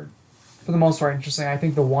are, for the most part, interesting. I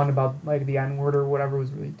think the one about like the N word or whatever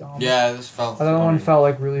was really dumb. Yeah, this felt. The other one funny. felt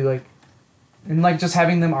like really like, and like just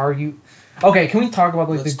having them argue. Okay, can we talk about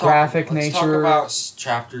like Let's the talk- graphic let's nature? Talk about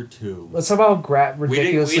chapter 2. Let's talk about We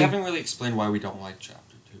ridiculously. haven't really explained why we don't like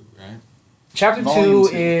chapter 2, right? Chapter Volume 2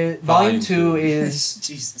 two. is Volume volume 2 two. is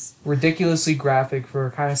Jesus. ridiculously graphic for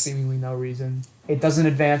kind of seemingly no reason. It doesn't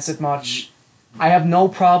advance it much. I have no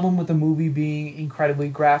problem with the movie being incredibly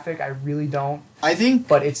graphic. I really don't. I think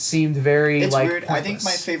But it seemed very it's like weird. I think my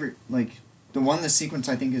pointless. favorite, like, the sequence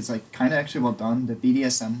I think is like kind of actually well done. The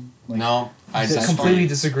BDSM. Like, No, I Dis- just completely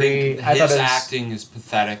disagree. Think I thought his it was- acting is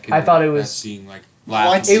pathetic. I and thought it was- that scene like What?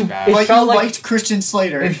 laughingly It- bad. it But felt you like- liked Christian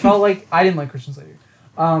Slater. It felt like I didn't like Christian Slater.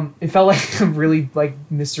 It felt like really like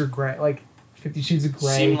Mr. Gray, like 50 Shades of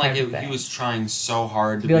Grey. seemed like kind of he thing. was trying so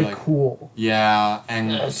hard to to be like cool. yeah,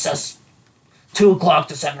 and It's just 2 o'clock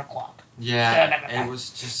to 7 o'clock. yeah,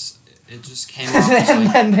 it just came off as and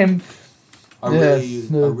like then him. a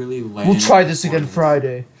Yes, really lame. We'll try this again performance.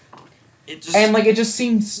 Friday. It just And like it just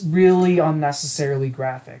seems really unnecessarily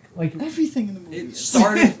graphic. Like Everything in the movie. it is.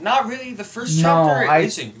 started not really the first No, chapter. I It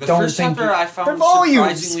isn't. The don't first think chapter it- I found They're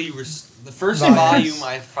volumes. surprisingly the first Volumes. volume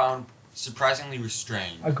I found surprisingly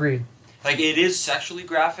restrained. agreed. Like it is sexually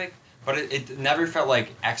graphic, but it never felt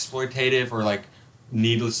like exploitative or like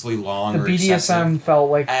needlessly long The or BDSM excessive.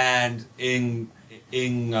 felt like And in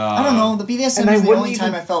I don't know. The BDSM and I is the wouldn't only time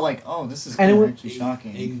even- I felt like, oh, this is And it kind of would- actually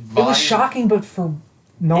shocking. it was shocking, but for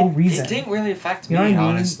no reason. It didn't really affect You know me, what I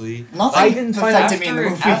mean? honestly. Nothing I didn't find affected me in the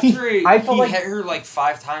movie. After I he felt like- hit her like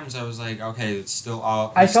 5 times, I was like, okay, it's still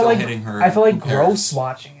I still felt like hitting her. I felt like Who cares? gross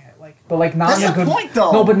watching it. Like, but like not That's in a the good. point,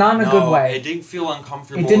 though. No, but not in a good No, way. It didn't feel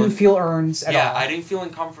uncomfortable. It didn't feel earned at yeah, all. I didn't feel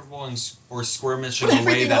uncomfortable or squirmish in But a way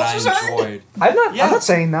everything that I else was earned. enjoyed. I'm not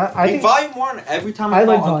saying that. I In think Volume 1, every time I I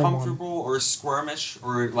like felt Volume uncomfortable or squirmish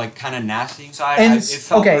or like kind of nasty inside, And it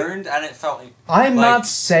felt okay. earned and it felt. I'm like- not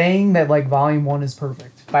saying that like Volume 1 is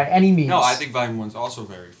perfect by any means. No, I think Volume 1's also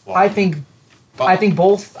very flawed. I think But- I think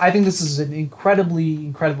both. I think this is an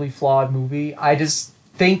incredibly flawed movie. I just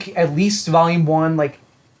think at least Volume 1 like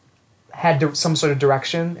had some sort of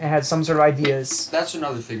direction. It had some sort of ideas. That's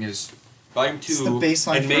another thing is Volume 2, It's the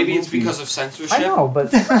baseline and for a maybe it's movie. because of censorship. I know,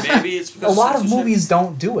 but Maybe it's because a lot of censorship. movies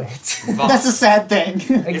don't do it. That's a sad thing.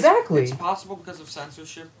 Exactly. It's possible because of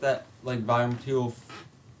censorship that like Volume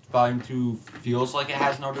 2 feels like it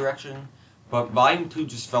has no direction, but Volume 2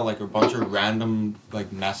 just felt like a bunch of random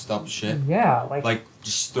like messed up shit, Yeah, like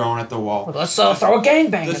just thrown at the wall. let's throw a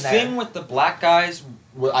gangbang The in thing there. with the black guys,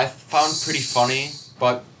 I found pretty funny,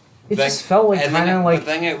 but It then- just felt like and then kind of it- like But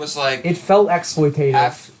then it was like it felt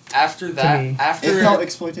exploitative. after that, me. after It felt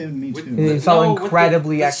exploitative to me with too. It felt with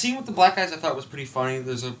incredibly The ex- scene with the black guys I thought was pretty funny.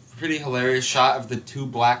 There's a pretty hilarious shot of the 2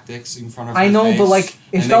 black dicks in front of I her know, face, but like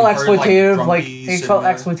it and felt they heard, exploitative. Like grumpies it felt in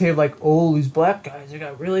there. exploitative. Like oh, these black guys, they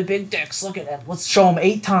got really big dicks. Look at them. Let's show them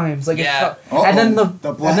 8 times. Like Yeah. it felt, and then Uh-oh,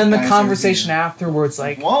 the black and then the guys are conversation here. afterwards,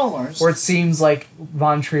 like Whoa, Lars. where it seems like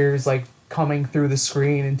Von Trier's like coming through the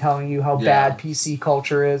screen and telling you how Yeah. bad PC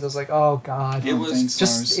culture is. I was like, oh god. It was Thanks,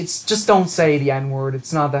 Just Lars. just don't say the N word.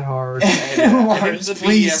 It's not that hard. And Lars, the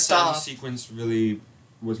please BDSM stop. sequence really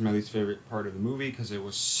was my least favorite part of the movie because it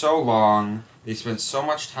was so long. They spent so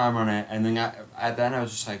much time on it, and then at the end I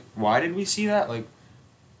was just like, why did we see that? Like,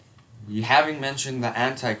 you having mentioned the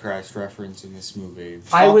Antichrist reference in this movie.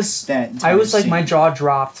 I Fuck was that I entire was like my scene. jaw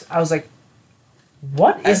dropped. I was like,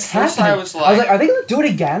 what At is first happening? I was like- are they gonna do it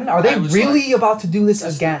again? Are they I was really about to do this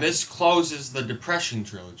again? This closes the Depression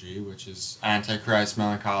trilogy, which is Antichrist,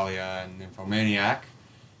 Melancholia, and Nymphomaniac.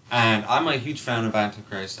 And I'm a huge fan of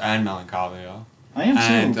Antichrist and Melancholia. I am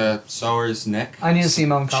And too. so is Nich. I need to see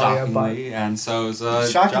Melancholia, but Shockingly, and so is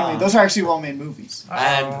Shockingly, John. those are actually well-made movies.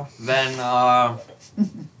 And then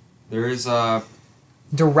there is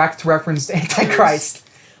direct reference to Antichrist.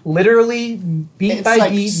 Literally beat It's by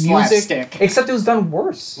like beat slapstick. music, except it was done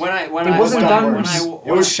worse. when I It wasn't done worse. when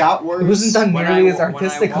It was shot worse. It wasn't done when nearly I, as when I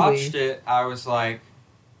artistically. watched it, I was like,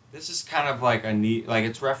 this is kind of like a neat, like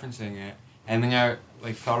it's referencing it. And then I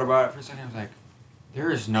like thought about it for a second. I was like, There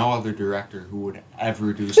is no other director who would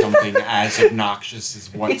ever do something as obnoxious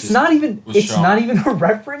as what It's not even a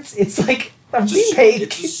reference. It's like a remake.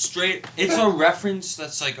 It's a reference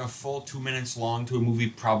that's like a full 2 minutes long to a movie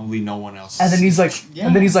probably no one else. And then he's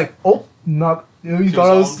like, oh, not. You thought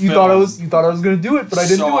I was gonna do it, but I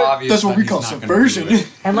didn't do it. That's what we call subversion.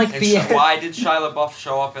 And like why did Shia LaBeouf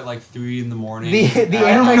show up at like 3 a.m?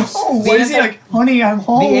 Why is he like, honey, I'm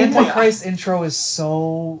home? The Antichrist intro is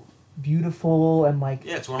so beautiful and like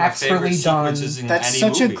it's one of my expertly favorite done. sequences in That's any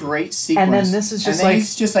such movie. a great sequence. And then this is just like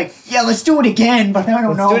he's just like, yeah, let's do it again, but I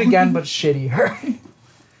don't know. Let's do it again, but shittier.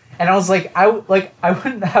 And I was like, I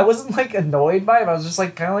wasn't like annoyed by it. I was just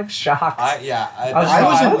like kind of like shocked. I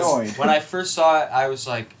was annoyed when I first saw it. I was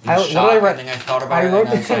like in I shock. I think I thought about it. I wrote and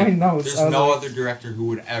I was it in like, my notes. There's no other director who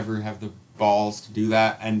would ever have the balls to do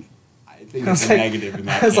that, and I think it's a like, negative in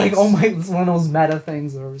that I was case. like, oh my, it's one of those meta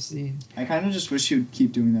things I've ever seen. I kind of just wish you'd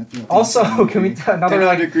keep doing that. Also, can we another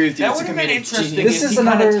like? Agree with you. That would have been interesting This if is he kind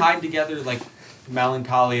another of tied together like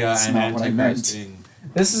Melancholia That's and not what I Antichrist. meant.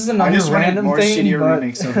 This is I another just wanted random more thing, shittier but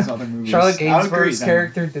remakes of his other movies. Charlotte I'll agree Gainsbourg's then.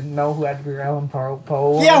 character didn't know who Edgar Allan Poe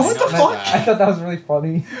was. Yeah, what the And fuck? I thought that was really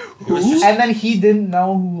funny. It was just, And then he didn't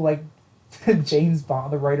know who like James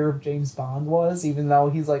Bond, the writer of James Bond, was, even though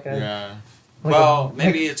he's like a yeah. like Well, a,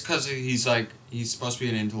 maybe it's because he's supposed to be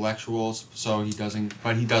an intellectual, so he doesn't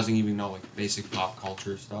even know like basic pop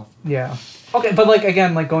culture stuff. yeah. Okay, but like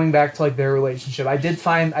again, like going back to like their relationship, I do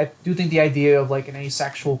think the idea of like an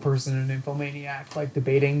asexual person and an nymphomaniac like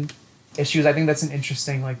debating issues, I think that's an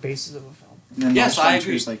interesting like basis of a film. And then Yes, Lars I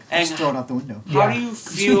Ventur's agree. Like, And just throw it out the window. How Yeah. do you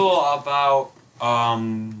feel about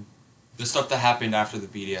the stuff that happened after the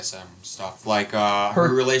BDSM stuff, like her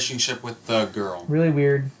relationship with the girl? Really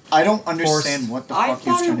weird. I don't understand what the fuck he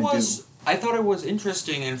was trying to do. I thought it was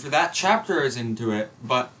interesting, and for that chapter I was into it,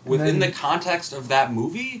 but within the context of that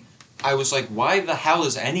movie, I was like, why the hell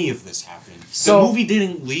is any of this happening? So-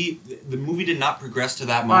 the movie did not progress to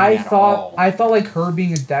that moment at all. I thought like her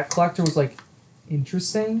being a debt collector was like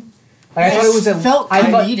interesting. Like, I thought it was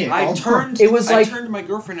I turned to my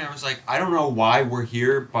girlfriend and I was like, I don't know why we're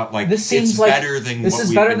here, but like this seems it's like better than this what is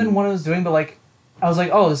we've better been- than what I was doing, but like I was like,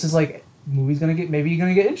 oh, this is like movie's gonna get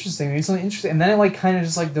interesting, maybe something interesting, and then it like kind of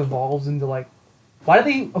just like devolves into like, why did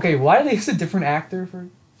they use a different actor for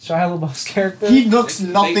Shia LaBeouf's character? He looks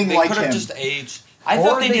nothing they like could have him. just aged. I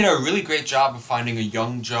thought they did a really great job of finding a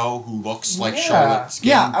young Joe who looks like Yeah. Charlotte's skin.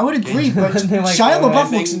 Yeah, I would agree, but And they're like, Shia oh, LaBeouf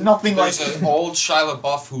And looks then nothing like there's him. an old Shia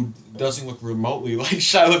LaBeouf who doesn't look remotely like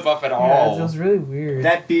Shia LaBeouf at Yeah, all. it was really weird.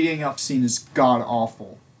 That beating up scene is god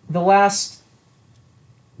awful. The last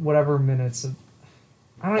whatever minutes of,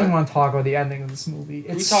 I don't even want to talk about the ending of this movie.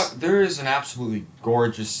 There is an absolutely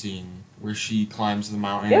gorgeous scene where she climbs the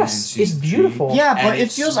mountain Yes, and sees it's the tree. beautiful. Yeah, And but it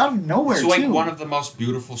it's- feels out of nowhere It's like too. one of the most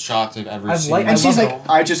beautiful shots I've ever seen. And she's love like,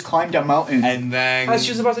 I just climbed a mountain. and then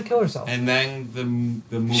She was about to kill herself. and then the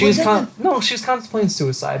movie. She was she was contemplating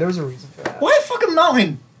suicide. There was a reason for that. Why a fucking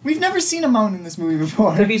mountain? We've never seen a mountain in this movie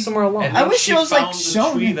before. Could be somewhere alone. And I then wish she it was, like, found the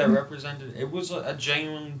shown tree in- that represented. It was a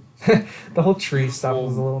genuine. The whole tree stuff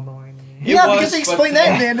was a little annoying to me. Yeah, It because was, they but- explain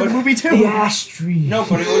that in the end of the but- movie too. The ash tree. No,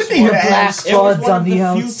 but it was The one, black it was buds one on of the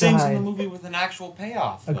the few things in outside. the movie with an actual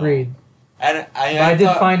payoff. though. Agreed. And I did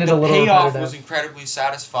thought find it a little The payoff repetitive. was incredibly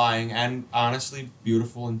satisfying and honestly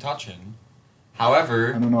beautiful and touching. However,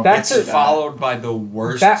 I don't know. If That's it's it. followed by the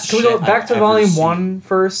worst. Can we go shit back I've to ever volume seen. 1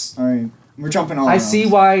 first? All right, we're jumping all I around. see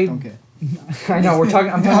why. Okay. I know I'm talking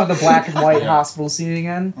about the black and white Yeah. hospital scene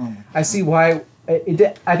again. Oh my I see why it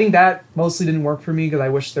did. I think that mostly didn't work for me because I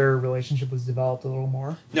wish their relationship was developed a little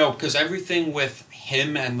more. No, because everything with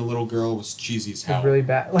him and the little girl was cheesy as It hell. was really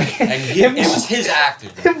bad. Like and it was his acting.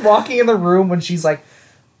 him walking in the room when she's like,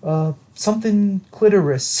 something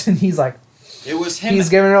clitoris, and he's like, It was him. he's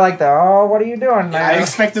giving her like the, oh, what are you doing I now?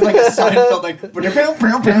 expected like a Seinfeld, like.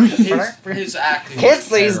 his acting. Kids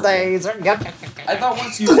was these terrible. days. I thought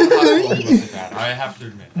once he was in the hospital, he wasn't bad. I have to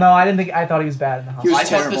admit. No, I didn't think. I thought he was bad in the He was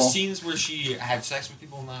hospital. I thought the terrible. scenes where she had sex with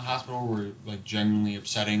people in the hospital were like genuinely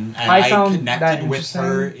upsetting, and I I, found that connected with interesting.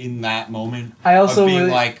 her in that moment. I also of being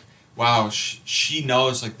really, like, wow, she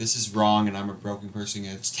knows like this is wrong, and I'm a broken person,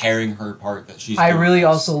 and it's tearing her apart that she's. I doing really this.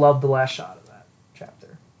 also love the last shot of that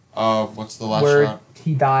chapter What's the last where shot?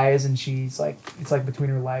 he dies and she's like, it's like between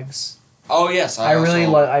her legs. Oh yes, I really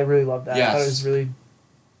love. love that. I Yes. thought it was really.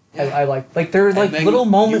 Yeah. I like there are like And then little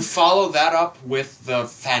you moments. follow that up with the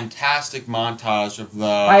fantastic montage of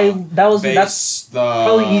the That's base,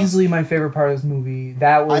 probably easily my favorite part of this movie.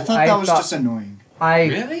 That was I thought that was just annoying. I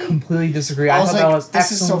Really? completely disagree. I I was thought like, that was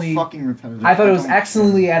this is so excellently. fucking repetitive. I thought it was don't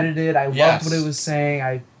excellently edited. I Yes. loved what it was saying.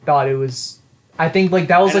 I thought it was. I think like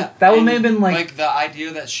that was And, like that would and, may have been like the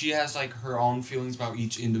idea that she has like her own feelings about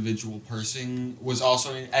each individual person was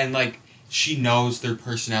also, and like she knows their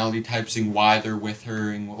personality types and why they're with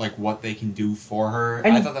her and like what they can do for her.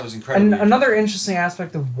 And- I thought that was incredible. And another interesting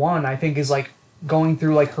aspect of one, I think, is like going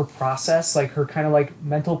through like her process, like her kind of like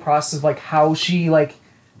mental process of like how she like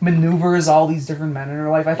maneuvers all these different men in her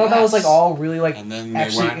life. I thought that was like all really like and then they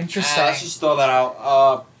actually went, interesting. let's just throw that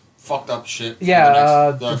out. Fucked up shit. for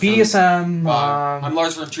Yeah, the the BDSM. I'm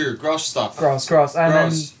Lars von Trier. Gross stuff. Gross, Gross.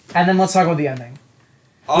 and then let's talk about the ending.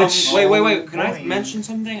 Wait. Can I boy. mention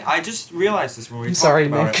something? I just realized this when we I'm talked sorry,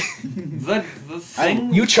 about Nick. it. The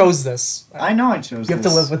thing. You chose this. I know I chose You have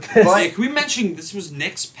this. to live with this. But can we mention this was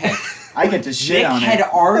Nick's pick? I get to shit Nick on had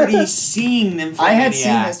it. already seen Nymphomaniac. I had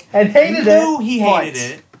seen this. And hated Knew it. he But-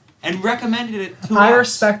 hated it and recommended it to I us.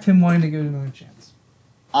 respect him wanting to give it another chance.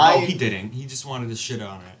 No, he didn't. He just wanted to shit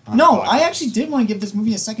on it. on No, the I podcast. actually did want to give this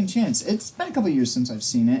movie a second chance. It's been a couple years since I've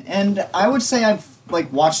seen it, and I would say I've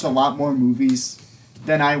like watched a lot more movies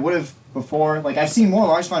than I would have before. Like I've seen more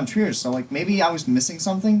Lars von Trier, so like maybe I was missing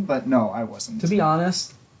something, but no, I wasn't. To be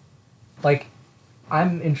honest, like,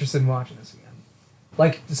 I'm interested in watching this again.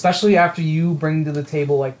 Like, especially after you bring to the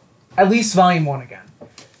table, like, at least Volume 1 again.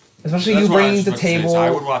 Especially That's you what I bringing was to the about to say, table... so I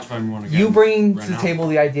would watch Volume 1 again. You bringing right to the now. table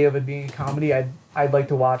the idea of it being a comedy, I'd like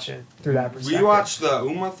to watch it through that perspective. We watch the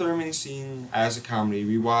Uma Thurman scene as a comedy.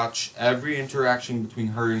 We watch every interaction between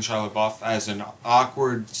her and Shia LaBeouf as an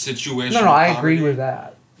awkward situation. No, I agree with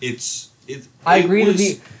that. I I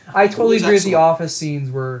totally was agree with the excellent. Office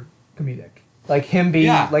scenes were comedic. Like him being,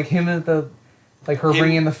 Yeah. like him at the, like her Him-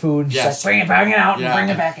 bringing in the food, and she's yes. like, bring it back out Yeah. and bring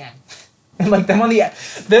it back in. And like them on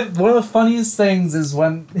one of the funniest things is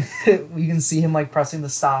when you can see him like pressing the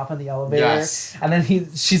stop on the elevator, Yes. and then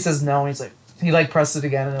she says no, and he's like, he like presses it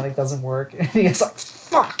again and it like doesn't work, and he's like,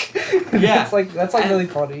 fuck. Yeah. that's like And- really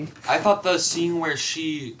funny. I thought the scene where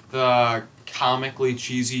the comically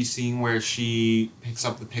cheesy scene where she picks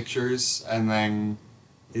up the pictures and then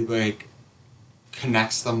it like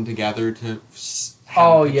connects them together to have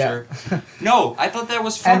Oh, a picture. yeah. No, I thought that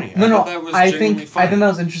was funny. And, I thought that was genuinely funny. I think that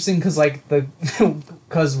was interesting because like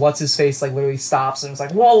because what's his face like literally stops and it's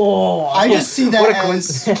like whoa. I just see that what a as-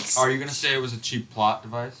 coincidence. Are you gonna say it was a cheap plot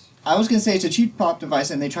device? I was gonna say it's a cheap plot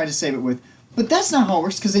device, and they tried to save it with, but that's not how it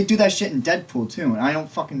works because they do that shit in Deadpool too, and I don't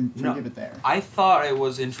fucking No. forgive it there. I thought it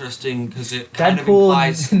was interesting because it kind of Deadpool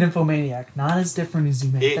implies. and Nymphomaniac, not as different as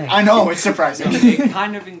you may It- think. I know it's surprising. It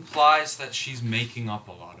kind of implies that she's making up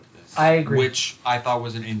a lot of this. I agree. Which I thought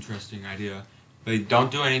was an interesting idea. They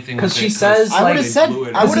don't do anything with 'Cause it. she says, I would have like- said, blew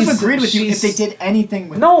it I would have She's- agreed with you if they she's- did anything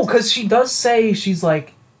with. No, because she does say she's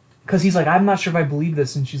like, because he's like, I'm not sure if I believe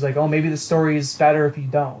this, and she's like, oh, maybe the story is better if you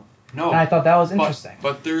don't. No. And I thought that was interesting.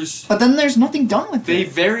 But there's. But then there's nothing done with They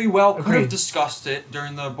it. very well could have Agreed. discussed it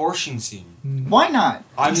during the abortion scene. Why not?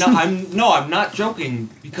 I'm not joking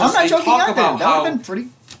because I'm not they joking talk either. about That how would have been pretty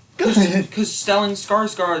good. because Stellan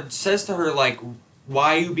Skarsgård says to her like,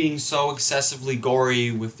 "Why are you being so excessively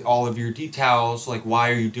gory with all of your details? Like, why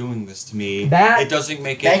are you doing this to me? That- it doesn't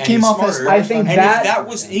make it That any came off as- smarter." I think and that- if that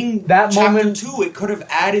was in that chapter moment- 2, it could have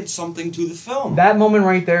added something to the film. That moment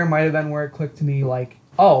right there might have been where it clicked to me, like,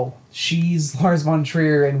 oh, she's Lars von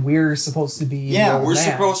Trier, and we're supposed to be. Yeah, the old We're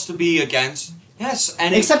man. supposed to be against. Yes,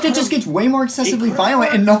 and Except it could've- just gets way more excessively could've violent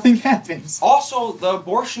worked. and nothing happens. Also, the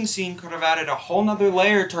abortion scene could have added a whole nother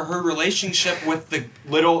layer to her relationship with the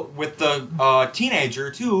teenager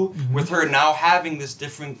too, with her now having this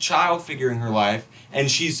different child figure in her life, and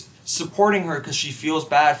she's supporting her because she feels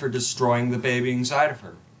bad for destroying the baby inside of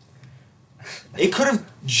her. It could have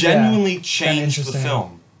genuinely changed the interesting.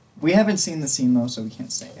 film. We haven't seen the scene though, so we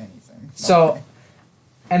can't say anything. So,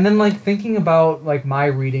 and then like thinking about like my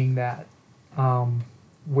reading that,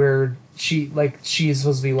 where she is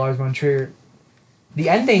supposed to be Lars von Trier, the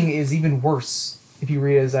ending is even worse if you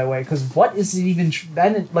read it as that way. Because what is it even?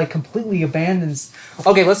 Then it like completely abandons.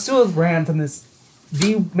 Okay, let's do a rant on this.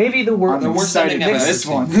 Maybe the worst. I'm worst excited ending for I've this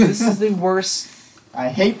ever one. This is the worst. I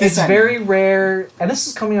hate this. It's ending. very rare, and this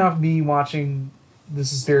is coming off me watching the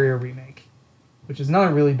Suspiria remake, which is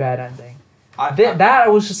another really bad ending. That I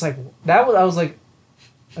was just like I was like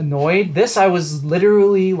annoyed. This I was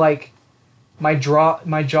literally like my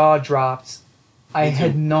jaw dropped. I Me too.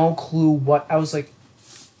 had no clue what I was like.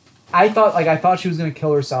 I thought she was gonna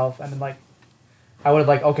kill herself, and then like I would have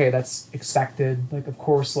like, okay, that's expected. Like of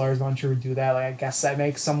course Lars von Trier would do that. Like I guess that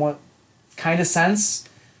makes somewhat kind of sense.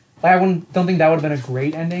 Like don't think that would have been a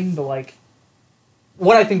great ending, but like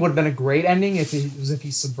what I think would have been a great ending if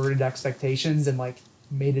he subverted expectations and like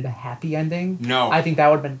made it a happy ending. No. I think that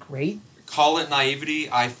would have been great. Call it naivety.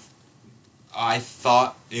 I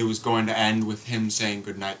thought it was going to end with him saying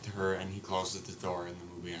goodnight to her, and he closes the door, and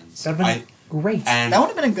the movie ends. That'd have been great. And, That would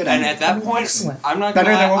have been a good and ending. at that point, Excellent. I'm not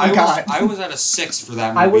Better gonna than lie, what we got. I was at a 6 for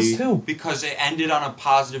that movie. I was too. Because it ended on a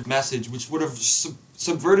positive message, which would have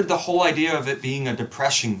subverted the whole idea of it being a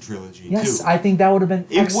depressing trilogy, Yes, too. I think that would have been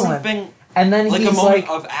It would excellent. have been And then like he's a moment like,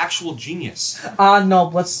 of actual genius.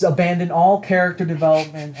 no, let's abandon all character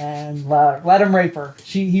development and let him rape her.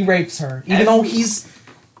 He rapes her. Even though he's...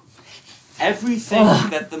 Everything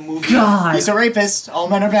that the movie... God! He's a rapist. All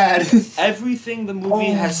men are bad. Everything the movie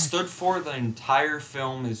Oh. has stood for the entire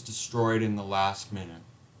film is destroyed in the last minute.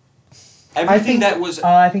 Everything that was...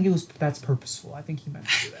 I think that's purposeful. I think he meant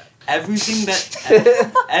to do that. Everything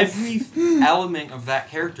that... every element of that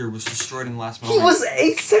character was destroyed in the last moment. He was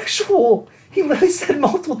asexual! He literally said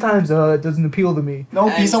multiple times, it doesn't appeal to me.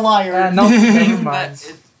 Nope, he's a liar. No, never Everything mind.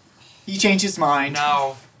 that He changed his mind.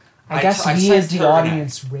 now... I guess I we said as the to her-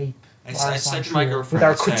 audience rape I Lars said von to my Trier girlfriend, with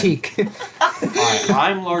our I said, critique. Alright,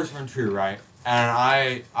 I'm Lars von Trier, right? And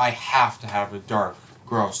I have to have a dark,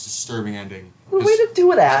 gross, disturbing ending. What a way to do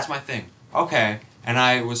that. That's my thing. Okay. And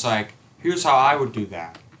I was like, here's how I would do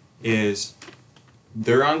that. Is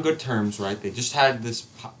they're on good terms, right? They just had this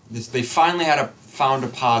they finally found a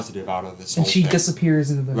positive out of this And whole she thing. disappears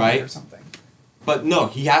into the night Right? or something. But no,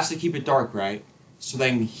 he has to keep it dark, right? So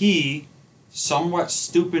then he, somewhat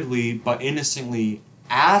stupidly but innocently,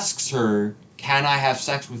 asks her, can I have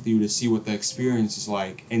sex with you to see what the experience is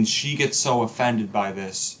like? And she gets so offended by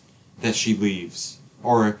this that she leaves.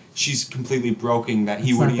 Or she's completely broken that he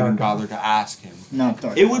It's wouldn't not even dark bother to ask him. Not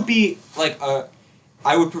dark. It would be like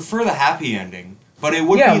I would prefer the happy ending, but it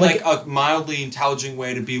would Yeah, be like- like a mildly intelligent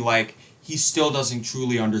way to be like, he still doesn't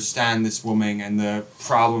truly understand this woman and the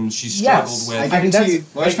problems she struggled Yes. with. I think guarantee you,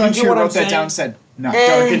 that's- Lars like, von you get Trier what I'm wrote that saying? down and said, not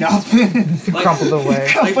dark enough. Like- Crumpled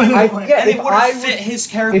away. Like, yeah, and it if would I have would- fit his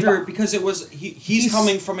character if- because it was he's He's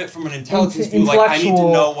coming from it from an intelligence view. Like I need to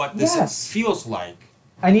intellectual- know what this yes. feels like.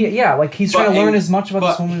 I need like he's But trying to learn in- as much about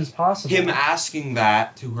this but woman as possible. Him asking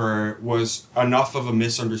that to her was enough of a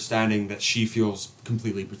misunderstanding that she feels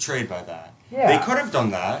completely betrayed by that. Yeah. They could have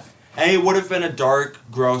done that, and it would have been a dark,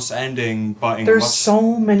 gross ending. But in There's much,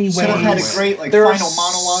 so many ways. Should have had a ways. great like There are final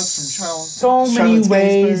monologue from Charles. So many Charlotte's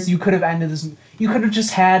ways Gettysburg. you could have ended this. You could have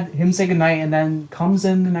just had him say goodnight and then comes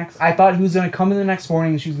in the next. I thought he was gonna come in the next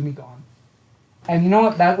morning and she was gonna be gone. And you know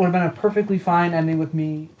what? That would have been a perfectly fine ending with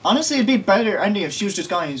me. Honestly, it'd be better ending if she was just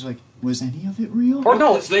gone. He's like, was any of it real? Or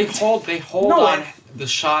no, They hold No, on the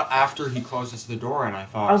shot after he closes the door, and I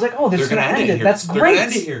thought I was like, oh, they're gonna gonna end it. here. That's They're great. gonna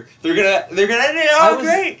end it here. They're gonna end it. I Oh, was-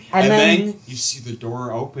 great! and And then- then you see the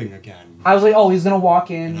door open again. I was like, oh, he's gonna walk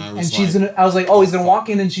in And I and, was she's like, gonna. I was like, oh, he's gonna walk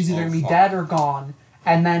in and she's either oh, gonna be fuck. dead or gone.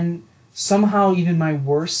 And then somehow even my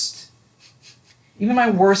worst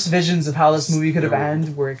visions of how this movie could have The-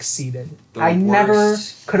 ended were exceeded. the I never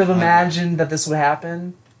worst could have nightmare. imagined that this would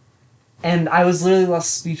happen, and I was literally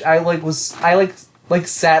lost speech. I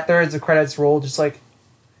sat there as the credits rolled, just like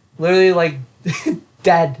literally like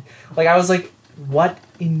dead. Like I was like, what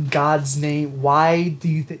in God's name? Why do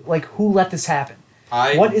you think? Like who let this happen?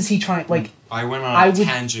 What is he trying? Like I went I on a would-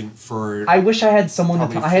 tangent for I wish I had someone to.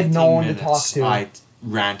 probably I had no 15 one to talk minutes. to. I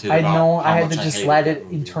ranted I about know how I had much to just hated let that it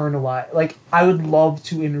movie. internalize. Like I would love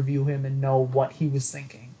to interview him and know what he was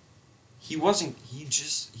thinking. He wasn't.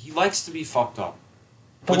 He likes to be fucked up,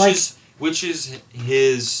 But like, which is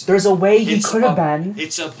his. there's a way he it's could have been.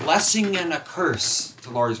 It's a blessing and a curse to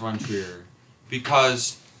Lars von Trier,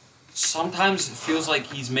 because sometimes it feels like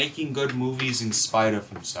he's making good movies in spite of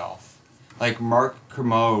himself. Like Mark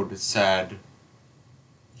Kermode said,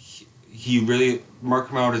 Mark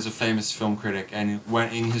Kermode is a famous film critic, and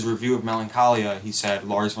when in his review of Melancholia, he said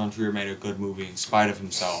Lars von Trier made a good movie in spite of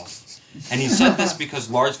himself. And he said this because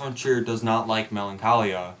Lars von Trier does not like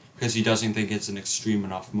Melancholia because he doesn't think it's an extreme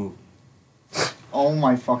enough movie. Oh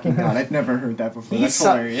my fucking god, I've never heard that before. He's That's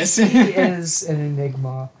hilarious. He is an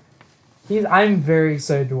enigma. I'm very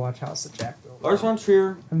excited to watch House of Jack built. Lars von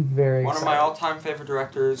Trier, I'm very one of excited. my all-time favorite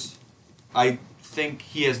directors. I think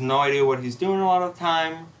he has no idea what he's doing a lot of the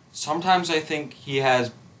time. Sometimes I think he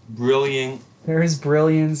has brilliant There is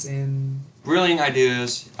brilliance in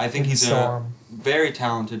ideas. I think in he's a Storm. very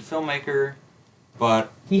talented filmmaker.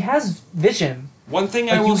 But He has vision. one thing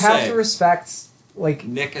Like I will you have say, to respect. Like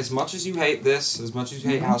Nick, as much as you hate this, as much as you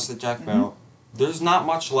hate Mhm. House that Jack built, there's not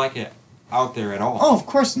much like it out there at all. Oh, of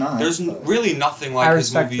course not. There's really nothing like I his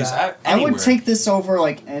respect movies that. I anywhere. would take this over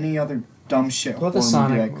like any other dumb shit. What about the horror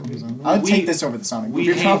movie Sonic that comes movie? out. I would We- take this over the Sonic We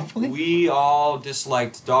movie probably. we all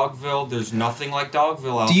disliked Dogville. There's nothing like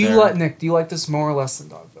Dogville out do you there. like Nick? Do you like this more or less than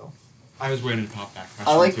Dogville? I was waiting to pop that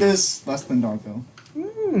question. I like too. this less than Dogville.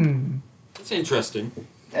 Hmm. It's interesting.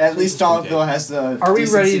 At least Dogville has the. Are we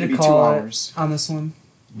ready to be call 2 it hours. on this one?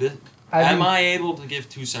 Am I able to give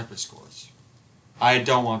 2 separate scores? I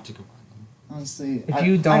don't want to combine them. Honestly, If I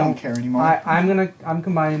you don't, I don't care anymore. I'm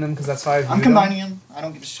combining them because that's how I view I'm combining them. I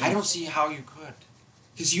don't give a shit. I don't see how you could,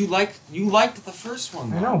 because you liked the first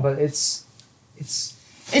one. Though. I know, but it's.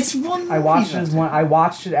 It's one movie. I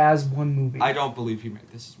watched it as one movie. I don't believe he made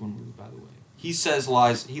this is one movie, by the way. He says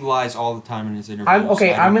lies. He lies all the time in his interviews.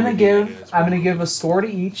 I'm gonna give a score to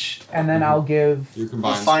each, and then I'll give your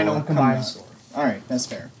combined the final score. combined score. All right, that's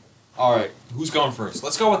fair. All right, who's going first?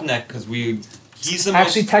 Let's go with Nick because he's the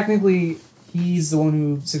Actually, most. technically, he's the one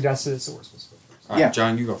who suggested it, so we're supposed to go first. All right, Yeah.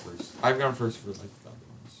 John, you go first. I've gone first for like the other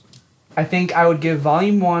ones. I think I would give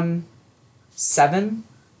Volume 1 7.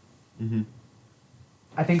 Mm-hmm.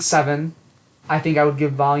 I think 7. I think I would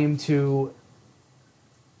give Volume 2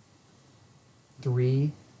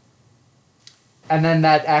 3. And then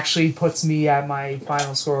that actually puts me at my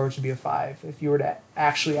final score, which would be a 5, if you were to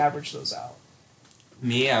actually average those out.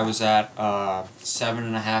 Me, I was at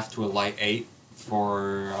 7.5 to a light 8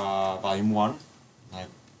 for Volume 1. I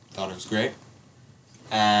thought it was great.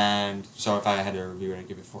 And so if I had to review it, I'd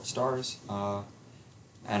give it 4 stars.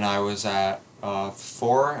 And I was at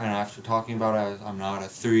 4, and after talking about it, I'm now at a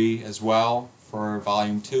 3 as well for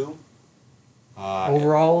Volume 2.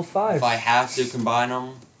 Overall, 5. If I have to combine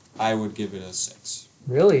them, I would give it a 6.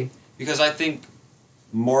 Really? Because I think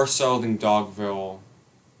more so than Dogville,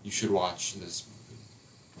 you should watch this movie.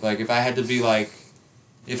 Like, if I had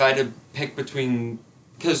to pick between,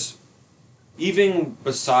 because even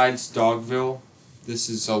besides Dogville, this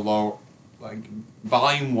is a low, like,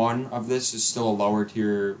 Volume 1 of this is still a lower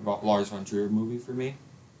tier Lars von Trier movie for me.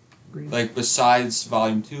 Agreed. Like, besides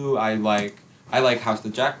Volume 2, I like House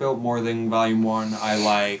that Jack Built more than Volume 1. I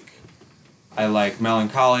like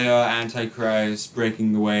Melancholia, Antichrist,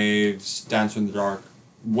 Breaking the Waves, Dancer in the Dark,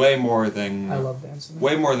 way more than I love dancing.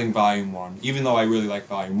 way more than Volume 1, even though I really like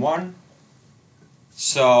Volume 1.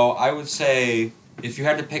 So I would say if you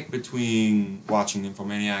had to pick between watching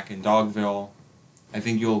Nymphomaniac and Dogville, I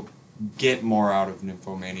think you'll get more out of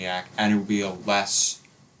Nymphomaniac, and it will be a less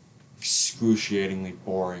excruciatingly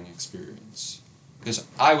boring experience. Because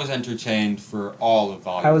I was entertained for all of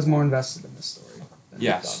Volume 1. I was more invested in this story.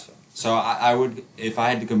 Yes. So I would, if I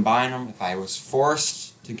had to combine them, if I was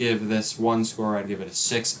forced to give this one score, I'd give it a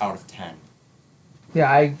 6 out of 10. Yeah,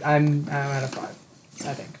 I'm at a 5,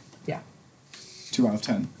 I think. Yeah. 2 out of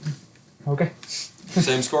 10. Okay.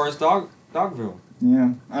 Same score as Dogville.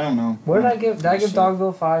 Yeah, I don't know. What did I give? Did I give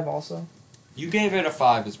Dogville 5 also? You gave it a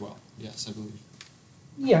 5 as well. Yes, I believe.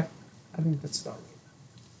 Yeah. I think that's about right.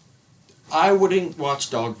 I wouldn't watch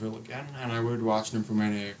Dogville again, and I would watch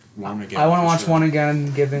Nymphomaniac 1 again. I want to for watch sure. 1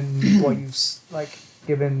 again, given what you've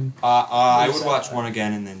given. I would watch 1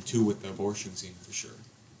 again and then 2 with the abortion scene for sure.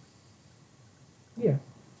 Yeah.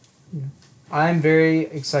 I'm very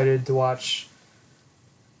excited to watch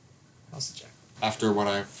House of Jack. After what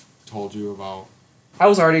I've told you about. I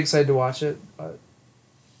was already excited to watch it, but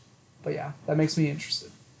yeah, that makes me interested.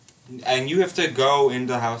 And you have to go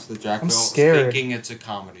into House of the Jack I'm Built scared. thinking it's a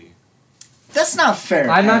comedy. That's not fair.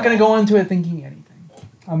 I'm not going to go into it thinking anything.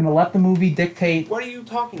 I'm going to let the movie dictate. What are you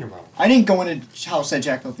talking about? I didn't go into House that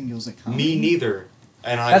Jack Built thinking it was a comedy. Me neither.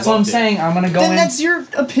 And I That's what I'm loved it. saying. I'm going to go Then in. that's your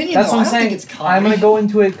opinion, That's though. what I'm I don't saying. think it's comedy. I'm going to go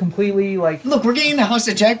into it completely like. Look, we're getting the House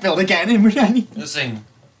that Jack Built again, and we're not... Listen,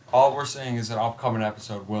 all we're saying is that upcoming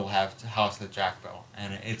episode will have House that Jack Built,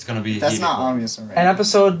 and it's going to be. That's heated not one. obvious already. An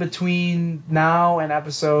episode between now and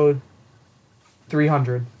episode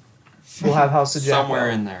 300. We'll have House of Jack. Somewhere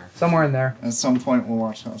in there. Somewhere in there. At some point, we'll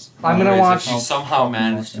watch House. I'm gonna Anyways, watch- If you somehow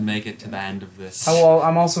manage to make it to the end of this.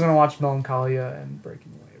 I'm also going to watch Melancholia and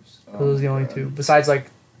Breaking the Waves. Those are the only God. two. Besides,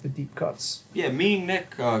 like, the deep cuts. Yeah, me and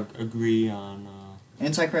Nick agree on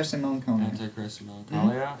Antichrist and Melancholia. Antichrist and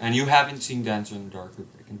Melancholia, and you haven't seen Dancer in the Dark or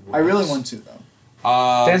Breaking the Waves. I really want to,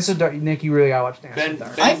 though. Dance of Dark. Nick, you really got to watch Dance Ben- of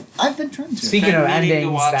Dark. Ben- I've been trying to. Speaking been of meaning to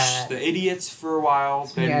endings watch that- The Idiots for a while.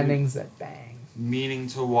 Speaking of endings that bang. Meaning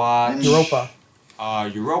to watch Europa.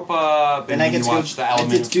 Europa. Been And I meaning get to to watch The I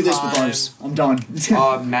Element get to do of this with Crime. Lars. I'm done.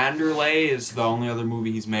 Manderley is the only other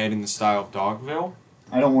movie he's made in the style of Dogville.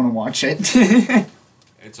 I don't want to watch it.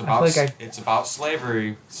 It's I about feel like it's about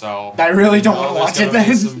slavery, so I really don't you know wanna watch there's it gonna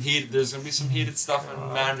be then. some there's gonna be some heated stuff in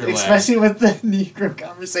Manderley. Especially with the Negro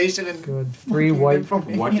conversation and Good. 3 white.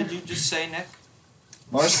 What did you just say, Nick?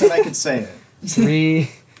 Lars said I could say it.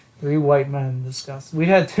 Three white men discuss. We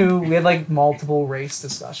had like multiple race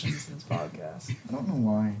discussions in this podcast. I don't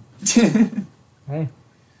know why. Hey,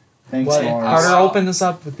 Thanks, what? Lars. Carter opened this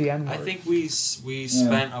up with the N word. I think we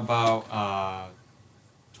spent about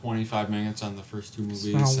 25 minutes on the first two movies,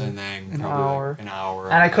 No, and then an probably hour. like an hour.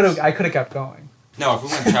 And I could have kept going. No, if we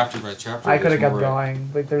went chapter by chapter, I could have there's kept more-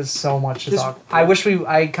 going. Like, there's so much to This- talk. I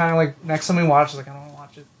kind of like, next time we watch, I was like, I don't want to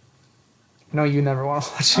watch it. No, you never want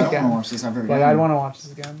to watch it I don't again. want to watch this ever again. Like, I'd want to watch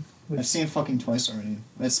this again. I've seen it fucking twice already.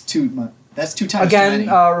 That's two times too Again,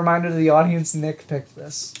 many. reminder to the audience, Nick picked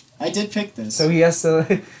this. I did pick this. So he has to...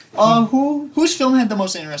 Whose film had the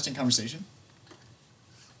most interesting conversation?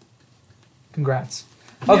 Congrats.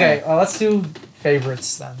 Okay, let's do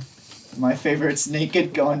favorites then. My favorite's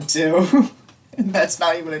Naked Gun 2. And that's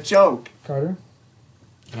not even a joke. Carter?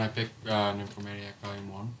 Can I pick Nymphomaniac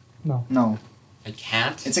Volume 1? No. No. I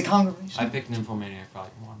can't? It's a congregation. I picked Nymphomaniac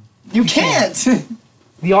Volume 1. You can't!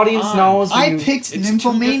 The audience knows. that I you- picked It's two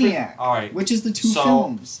Nymphomaniac. Alright. Which is the two So-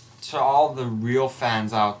 films. To all the real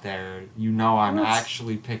fans out there, you know I'm What?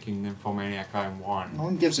 actually picking Nymphomaniac Volume 1. No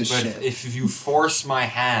one gives a But shit. if you force my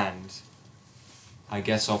hand, I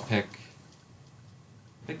guess I'll pick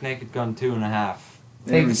Naked Gun 2.5.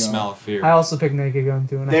 There we The go. Smell of Fear. I also picked Naked Gun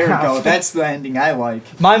 2.5. There we go. That's the ending I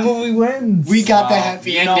like. My movie wins. We got the Well,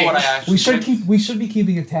 happy you know ending. what I actually We should be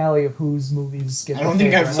keeping a tally of whose movies get. I don't the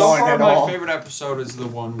think I've favorites. So won far, at my all. favorite episode is the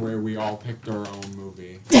one where we all picked our own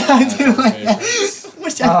movie. I as do our like favorites. that.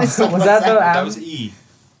 Which Oh, episode was that the- That was E.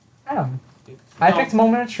 I No, picked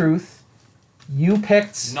Moment of Truth. You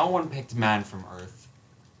picked. No one picked Man from Earth.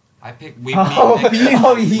 I picked. We Oh, picked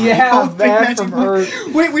oh yeah, both picked Man Magic from Mike. Earth.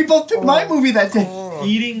 Wait, we both picked my movie that day.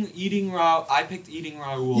 Eating Raoul. I picked Eating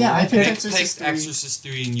Raoul. Yeah, I You picked picked Exorcist 3. Exorcist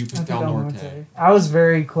 3, and you I picked picked El El Norte. Norte. I was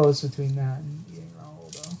very close between that and Eating Raoul,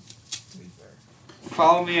 though. To be fair.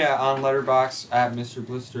 Follow me on Letterboxd at Mr.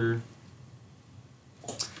 Blister.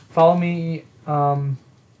 Follow me, I'm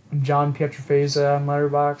John Pietrofeza on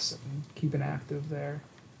Letterboxd. I'm keeping active there.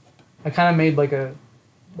 I kind of made like a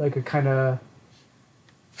kind of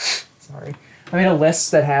sorry. I made a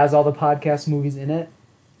list that has all the podcast movies in it.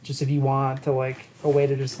 Just if you want to like a way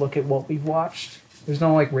to just look at what we've watched. There's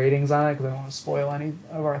no like ratings on it because I don't want to spoil any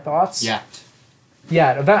of our thoughts. Yeah.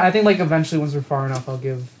 Yeah, I think like eventually once we're far enough, I'll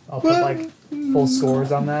put like full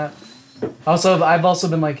scores on that. Also, I've also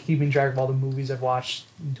been like keeping track of all the movies I've watched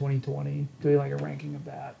in 2020, doing like a ranking of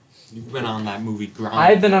that. You've been on that movie grind.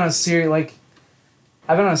 I've been on a serious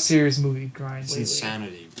movie grind It's lately.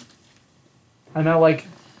 insanity.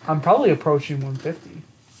 I'm probably approaching 150.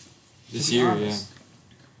 This be year, honest.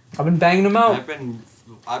 I've been banging them out,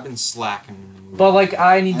 I've been slacking in the movie. but like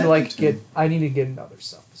I need I to like do too. get into other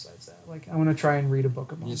stuff besides that. Like I want to try and read a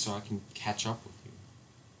book a month. Yeah, so I can catch up with you.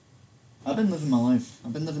 I've been living my life.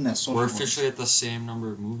 I've been living that social We're life. officially at the same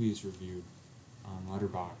number of movies reviewed on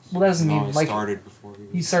Letterboxd. Well, that doesn't Even mean, though it like, started before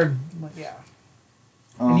we. You started, like, yeah,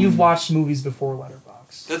 and you've watched movies before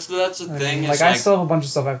Letterboxd. That's the I thing. mean, It's I still have a bunch of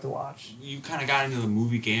stuff I have to watch. You kind of got into the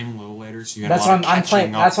movie game a little later, so you had That's a lot what of I'm playing.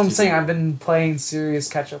 catching up That's what I'm to saying. do. I've been playing serious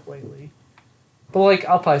catch up lately, but like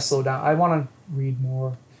I'll probably slow down. I want to read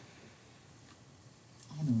more.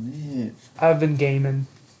 I want to live. I've been gaming.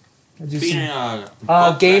 I do Speaking some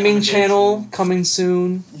of gaming channel recommendations, coming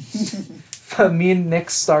soon. Me and Nick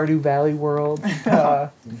Stardew Valley World.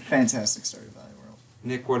 Fantastic Stardew Valley World.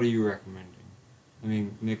 Nick, what are you recommending? I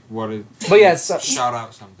mean, Nick, what is? But yeah, so, shout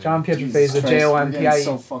out something. John Jesus Pietrofeza, Christ, we're getting JOMPIE.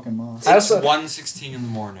 so fucking lost. I It's also- 1:16 in the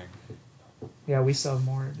morning. Yeah, we still have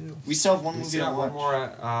more to do. We still have one We movie still to have one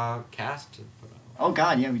watch. more cast to put out. Oh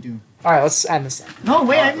god, yeah, we do. All right, let's end this. Then. No,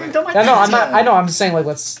 wait, I Wait. haven't done my No, I'm things not. yet. I know. I'm just saying. Like,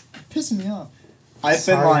 let's. Pissing me off. I've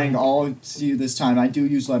Sorry. been lying all to you this time. I do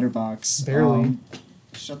use Letterboxd. Barely.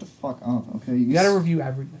 Shut the fuck up, okay? You gotta review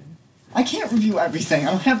everything. I can't review everything.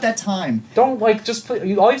 I don't have that time. Don't like just put. All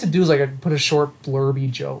you have to do is like put a short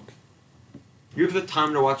blurby joke. You have the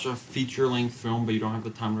time to watch a feature-length film, but you don't have the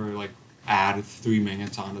time to like add 3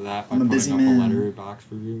 minutes onto that by I'm a putting busy up man. a Letterboxd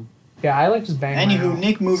review. Yeah, I like just bang. mine Anywho, out.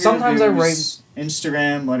 Nick Movie Sometimes Reviews,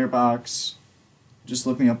 Instagram, Letterboxd. Just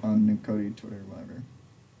look me up on Nick Cody, Twitter, whatever.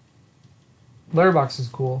 Letterboxd is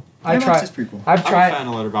cool. I Letterboxd try. is pretty cool. I've I'm a tried. fan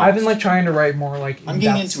of Letterboxd. I've been like trying to write more like. I'm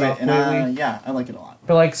getting in-depth into it, stuff and lately. yeah, I like it a lot.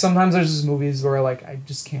 But like sometimes there's just movies where like I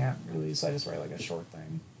just can't really, so I just write like a short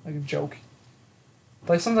thing, like a joke.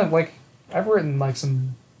 But, like sometimes like I've written like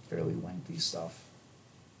some fairly lengthy stuff.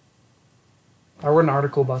 I wrote an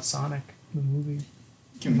article about Sonic, the movie,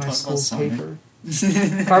 Can in we my talk about school's Sonic? paper.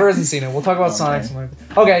 Carter hasn't seen it. We'll talk about Okay. Sonic some later.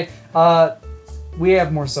 Okay, we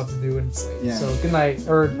have more stuff to do and it's late. Yeah. So good night,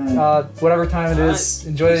 or Good night. whatever time it is.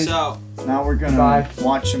 Enjoy. Peace out. Now we're gonna Bye.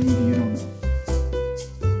 watch a movie you don't know.